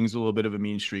gives the Kings a little bit of a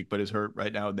mean streak, but is hurt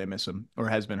right now. They miss him or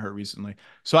has been hurt recently.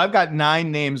 So I've got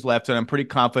 9 names left, and I'm pretty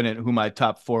confident who my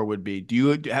top 4 would be.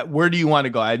 Where do you want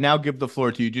to go? I now give the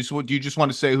floor to you. Do you just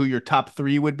want to say who your top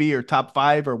 3 would be, or top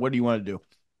 5, or what do you want to do?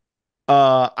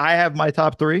 I have my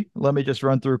top 3. Let me just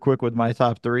run through quick with my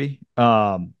top 3.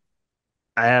 I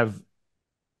have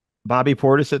Bobby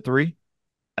Portis at 3.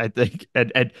 I think,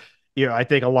 and I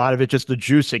think a lot of it just the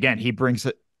juice. Again, he brings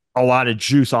a lot of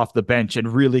juice off the bench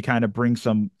and really kind of brings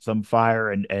some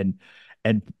fire and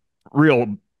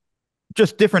real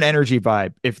just different energy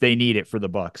vibe if they need it for the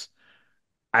Bucks.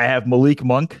 I have Malik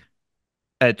Monk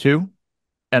at 2,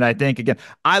 and I think again,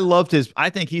 I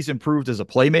think he's improved as a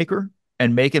playmaker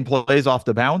and making plays off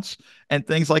the bounce and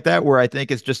things like that. Where I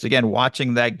think it's just again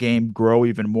watching that game grow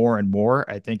even more and more.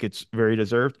 I think it's very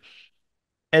deserved.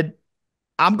 And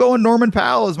I'm going Norman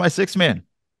Powell as my 6th man.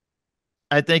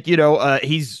 I think,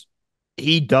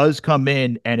 he does come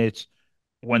in, and it's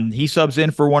when he subs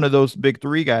in for one of those big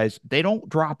 3 guys, they don't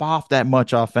drop off that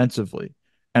much offensively.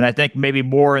 And I think maybe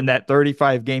more in that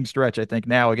 35 game stretch. I think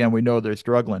now, again, we know they're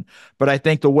struggling, but I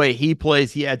think the way he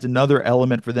plays, he adds another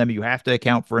element for them. You have to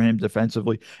account for him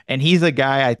defensively. And he's a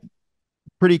guy I'm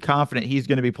pretty confident he's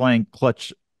going to be playing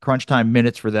crunch time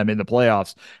minutes for them in the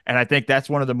playoffs. And I think that's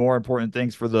one of the more important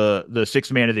things for the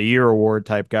 6th man of the year award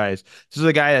type guys. This is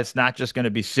a guy that's not just going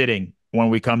to be sitting when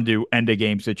we come to end of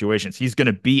game situations. He's going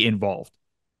to be involved.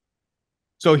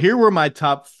 So here were my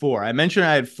top 4. I mentioned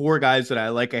I had 4 guys that I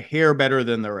like a hair better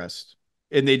than the rest.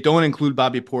 And they don't include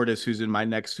Bobby Portis, who's in my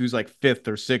next, who's like 5th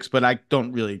or 6th, but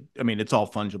it's all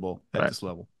fungible at this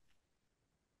level.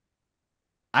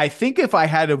 I think if I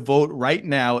had a vote right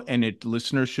now, and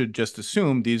listeners should just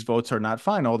assume these votes are not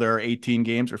final, there are 18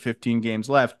 games or 15 games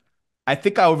left, I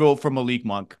think I would vote for Malik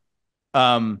Monk.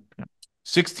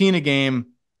 16 a game.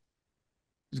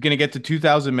 He's going to get to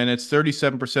 2,000 minutes,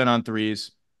 37% on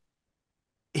threes.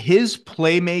 His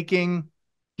playmaking,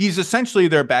 he's essentially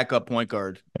their backup point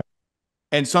guard.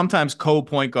 And sometimes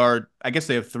co-point guard. I guess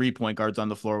they have 3 point guards on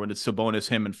the floor when it's Sabonis,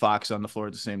 him, and Fox on the floor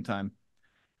at the same time.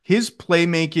 His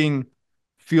playmaking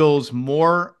feels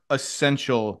more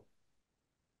essential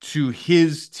to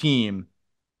his team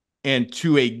and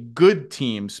to a good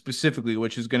team specifically,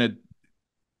 which is going to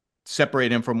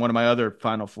separate him from one of my other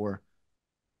Final Four,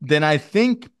 than I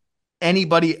think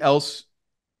anybody else,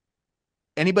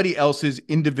 anybody else's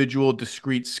individual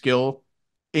discrete skill,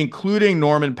 including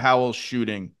Norman Powell's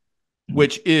shooting,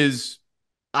 which is,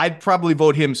 I'd probably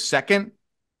vote him second.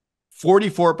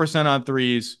 44% on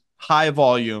threes, high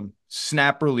volume,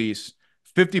 snap release,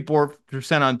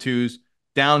 54% on twos,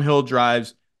 downhill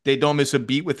drives. They don't miss a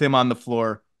beat with him on the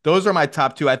floor. Those are my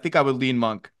top two. I think I would lean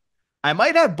Monk. I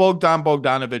might have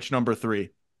Bogdanovich number 3.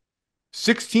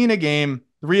 16 a game,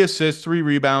 3 assists, 3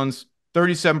 rebounds,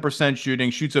 37% shooting,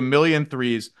 shoots a million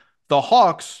threes. The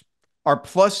Hawks are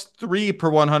 +3 per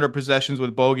 100 possessions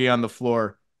with Bogey on the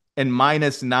floor and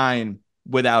 -9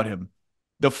 without him.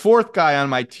 The fourth guy on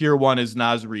my tier 1 is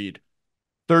Naz Reid.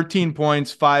 13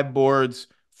 points, 5 boards,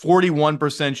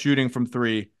 41% shooting from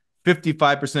 3,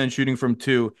 55% shooting from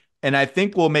 2. And I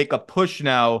think we'll make a push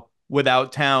now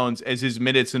without Towns as his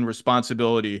minutes and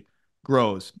responsibility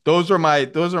grows. Those are my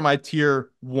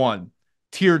tier 1.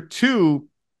 Tier 2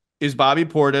 is Bobby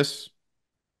Portis,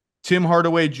 Tim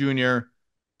Hardaway Jr.,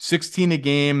 16 a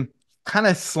game, kind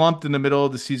of slumped in the middle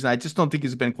of the season. I just don't think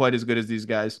he's been quite as good as these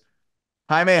guys.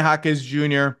 Jaime Jaquez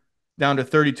Jr. down to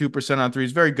 32% on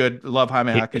threes. Very good. Love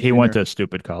Jaime Jaquez He Jr. went to a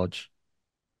stupid college.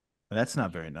 That's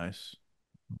not very nice.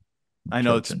 I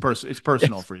know it's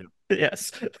personal Yes. for you.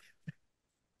 Yes.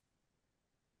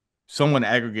 Someone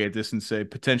aggregate this and say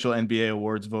potential NBA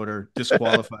awards voter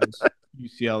disqualifies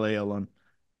UCLA alum.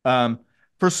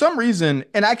 For some reason,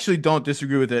 and I actually don't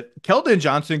disagree with it, Keldon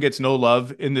Johnson gets no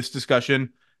love in this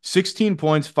discussion. 16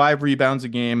 points, 5 rebounds a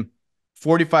game,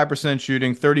 45%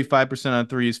 shooting, 35% on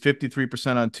threes,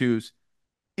 53% on twos.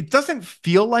 It doesn't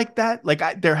feel like that.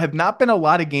 Like there have not been a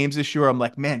lot of games this year where I'm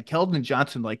like, man, Keldon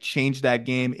Johnson like changed that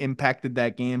game, impacted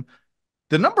that game.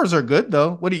 The numbers are good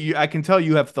though. What do you? I can tell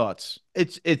you have thoughts.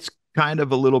 It's kind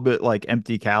of a little bit like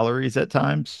empty calories at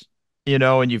times,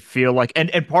 and you feel like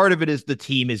and part of it is the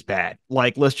team is bad.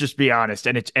 Like, let's just be honest,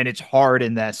 and it's hard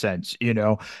in that sense.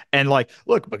 And like,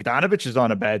 look, Bogdanovich is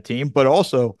on a bad team, but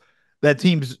also that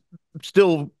team's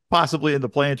still possibly in the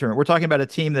play-in tournament. We're talking about a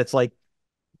team that's like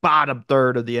bottom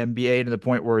third of the NBA to the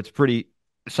point where it's pretty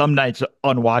some nights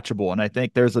unwatchable. And I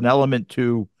think there's an element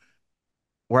to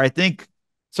where I think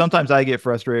sometimes I get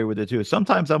frustrated with it too.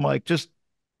 Sometimes I'm like, just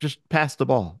pass the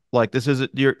ball. Like, this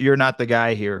isn't you're not the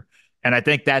guy here. And I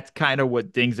think that's kind of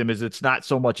what dings him is it's not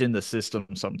so much in the system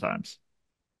sometimes.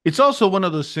 It's also one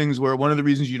of those things where one of the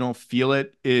reasons you don't feel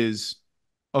it is,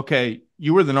 okay,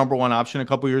 you were the number 1 option a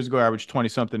couple years ago, averaged 20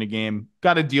 something a game,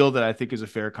 got a deal that I think is a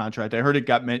fair contract. I heard it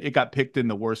got picked in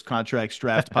the worst contracts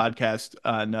draft podcast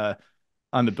on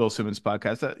the Bill Simmons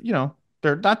podcast.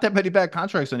 There are not that many bad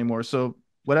contracts anymore. So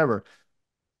whatever.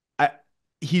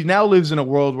 He now lives in a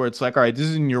world where it's like, all right, this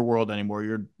isn't your world anymore.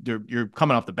 You're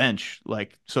coming off the bench,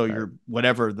 like, so right. You're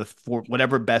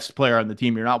whatever best player on the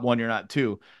team. You're not 1, you're not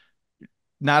 2.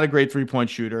 Not a great 3-point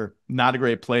shooter, not a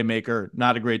great playmaker,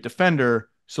 not a great defender.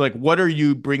 So like, what are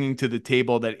you bringing to the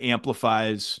table that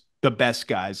amplifies the best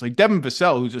guys? Like Devin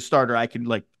Vassell, who's a starter, I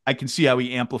can see how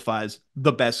he amplifies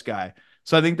the best guy.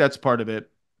 So I think that's part of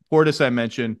it. Portis I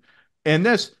mentioned, and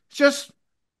this just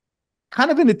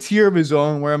kind of in a tier of his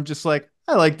own where I'm just like,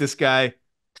 I like this guy.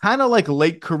 Kind of like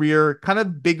late career, kind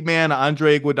of big man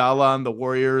Andre Iguodala on the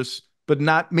Warriors, but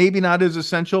maybe not as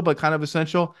essential, but kind of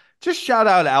essential. Just shout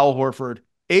out Al Horford.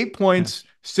 8 points,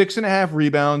 6.5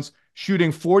 rebounds,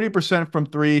 shooting 40% from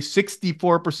 3,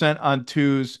 64% on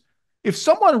twos. If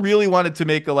someone really wanted to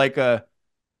make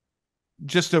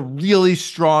just a really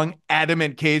strong,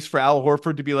 adamant case for Al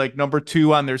Horford to be like number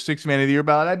 2 on their 6-man of the year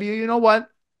ballot, I'd be, you know what?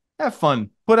 Have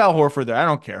fun. Put Al Horford there. I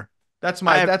don't care.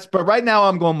 But right now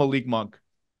I'm going Malik Monk.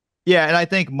 Yeah, and I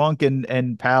think Monk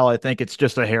and Powell, I think it's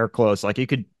just a hair close. Like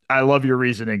I love your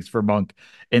reasonings for Monk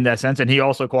in that sense. And he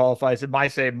also qualifies in my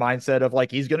same mindset of like,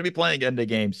 he's going to be playing end of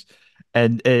games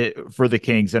and for the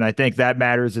Kings. And I think that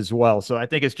matters as well. So I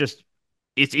think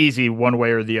it's easy one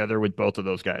way or the other with both of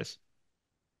those guys.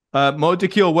 Mo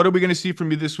Tequil, what are we going to see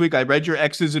from you this week? I read your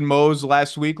X's and Mo's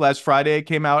last Friday it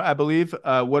came out, I believe.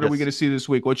 What are we going to see this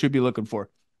week? What should we be looking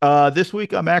for? This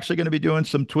week, I'm actually going to be doing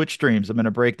some Twitch streams. I'm going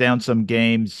to break down some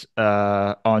games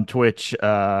on Twitch,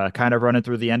 kind of running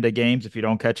through the end of games. If you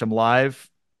don't catch them live,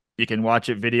 You can watch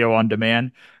it video on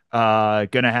demand. Gonna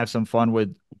have some fun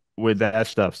with that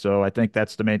stuff. So I think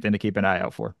that's the main thing to keep an eye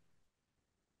out for.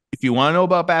 If you want to know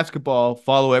about basketball,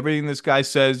 follow everything this guy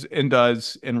says and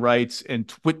does and writes and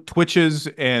twitches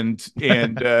and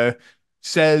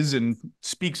says and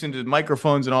speaks into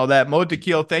microphones and all that. Mo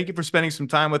Tequil, thank you for spending some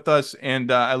time with us,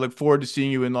 and I look forward to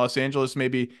seeing you in Los Angeles.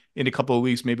 Maybe in a couple of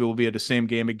weeks. Maybe we'll be at the same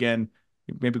game again.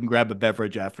 Maybe we can grab a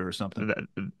beverage after or something.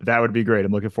 That would be great.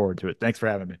 I'm looking forward to it. Thanks for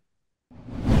having me.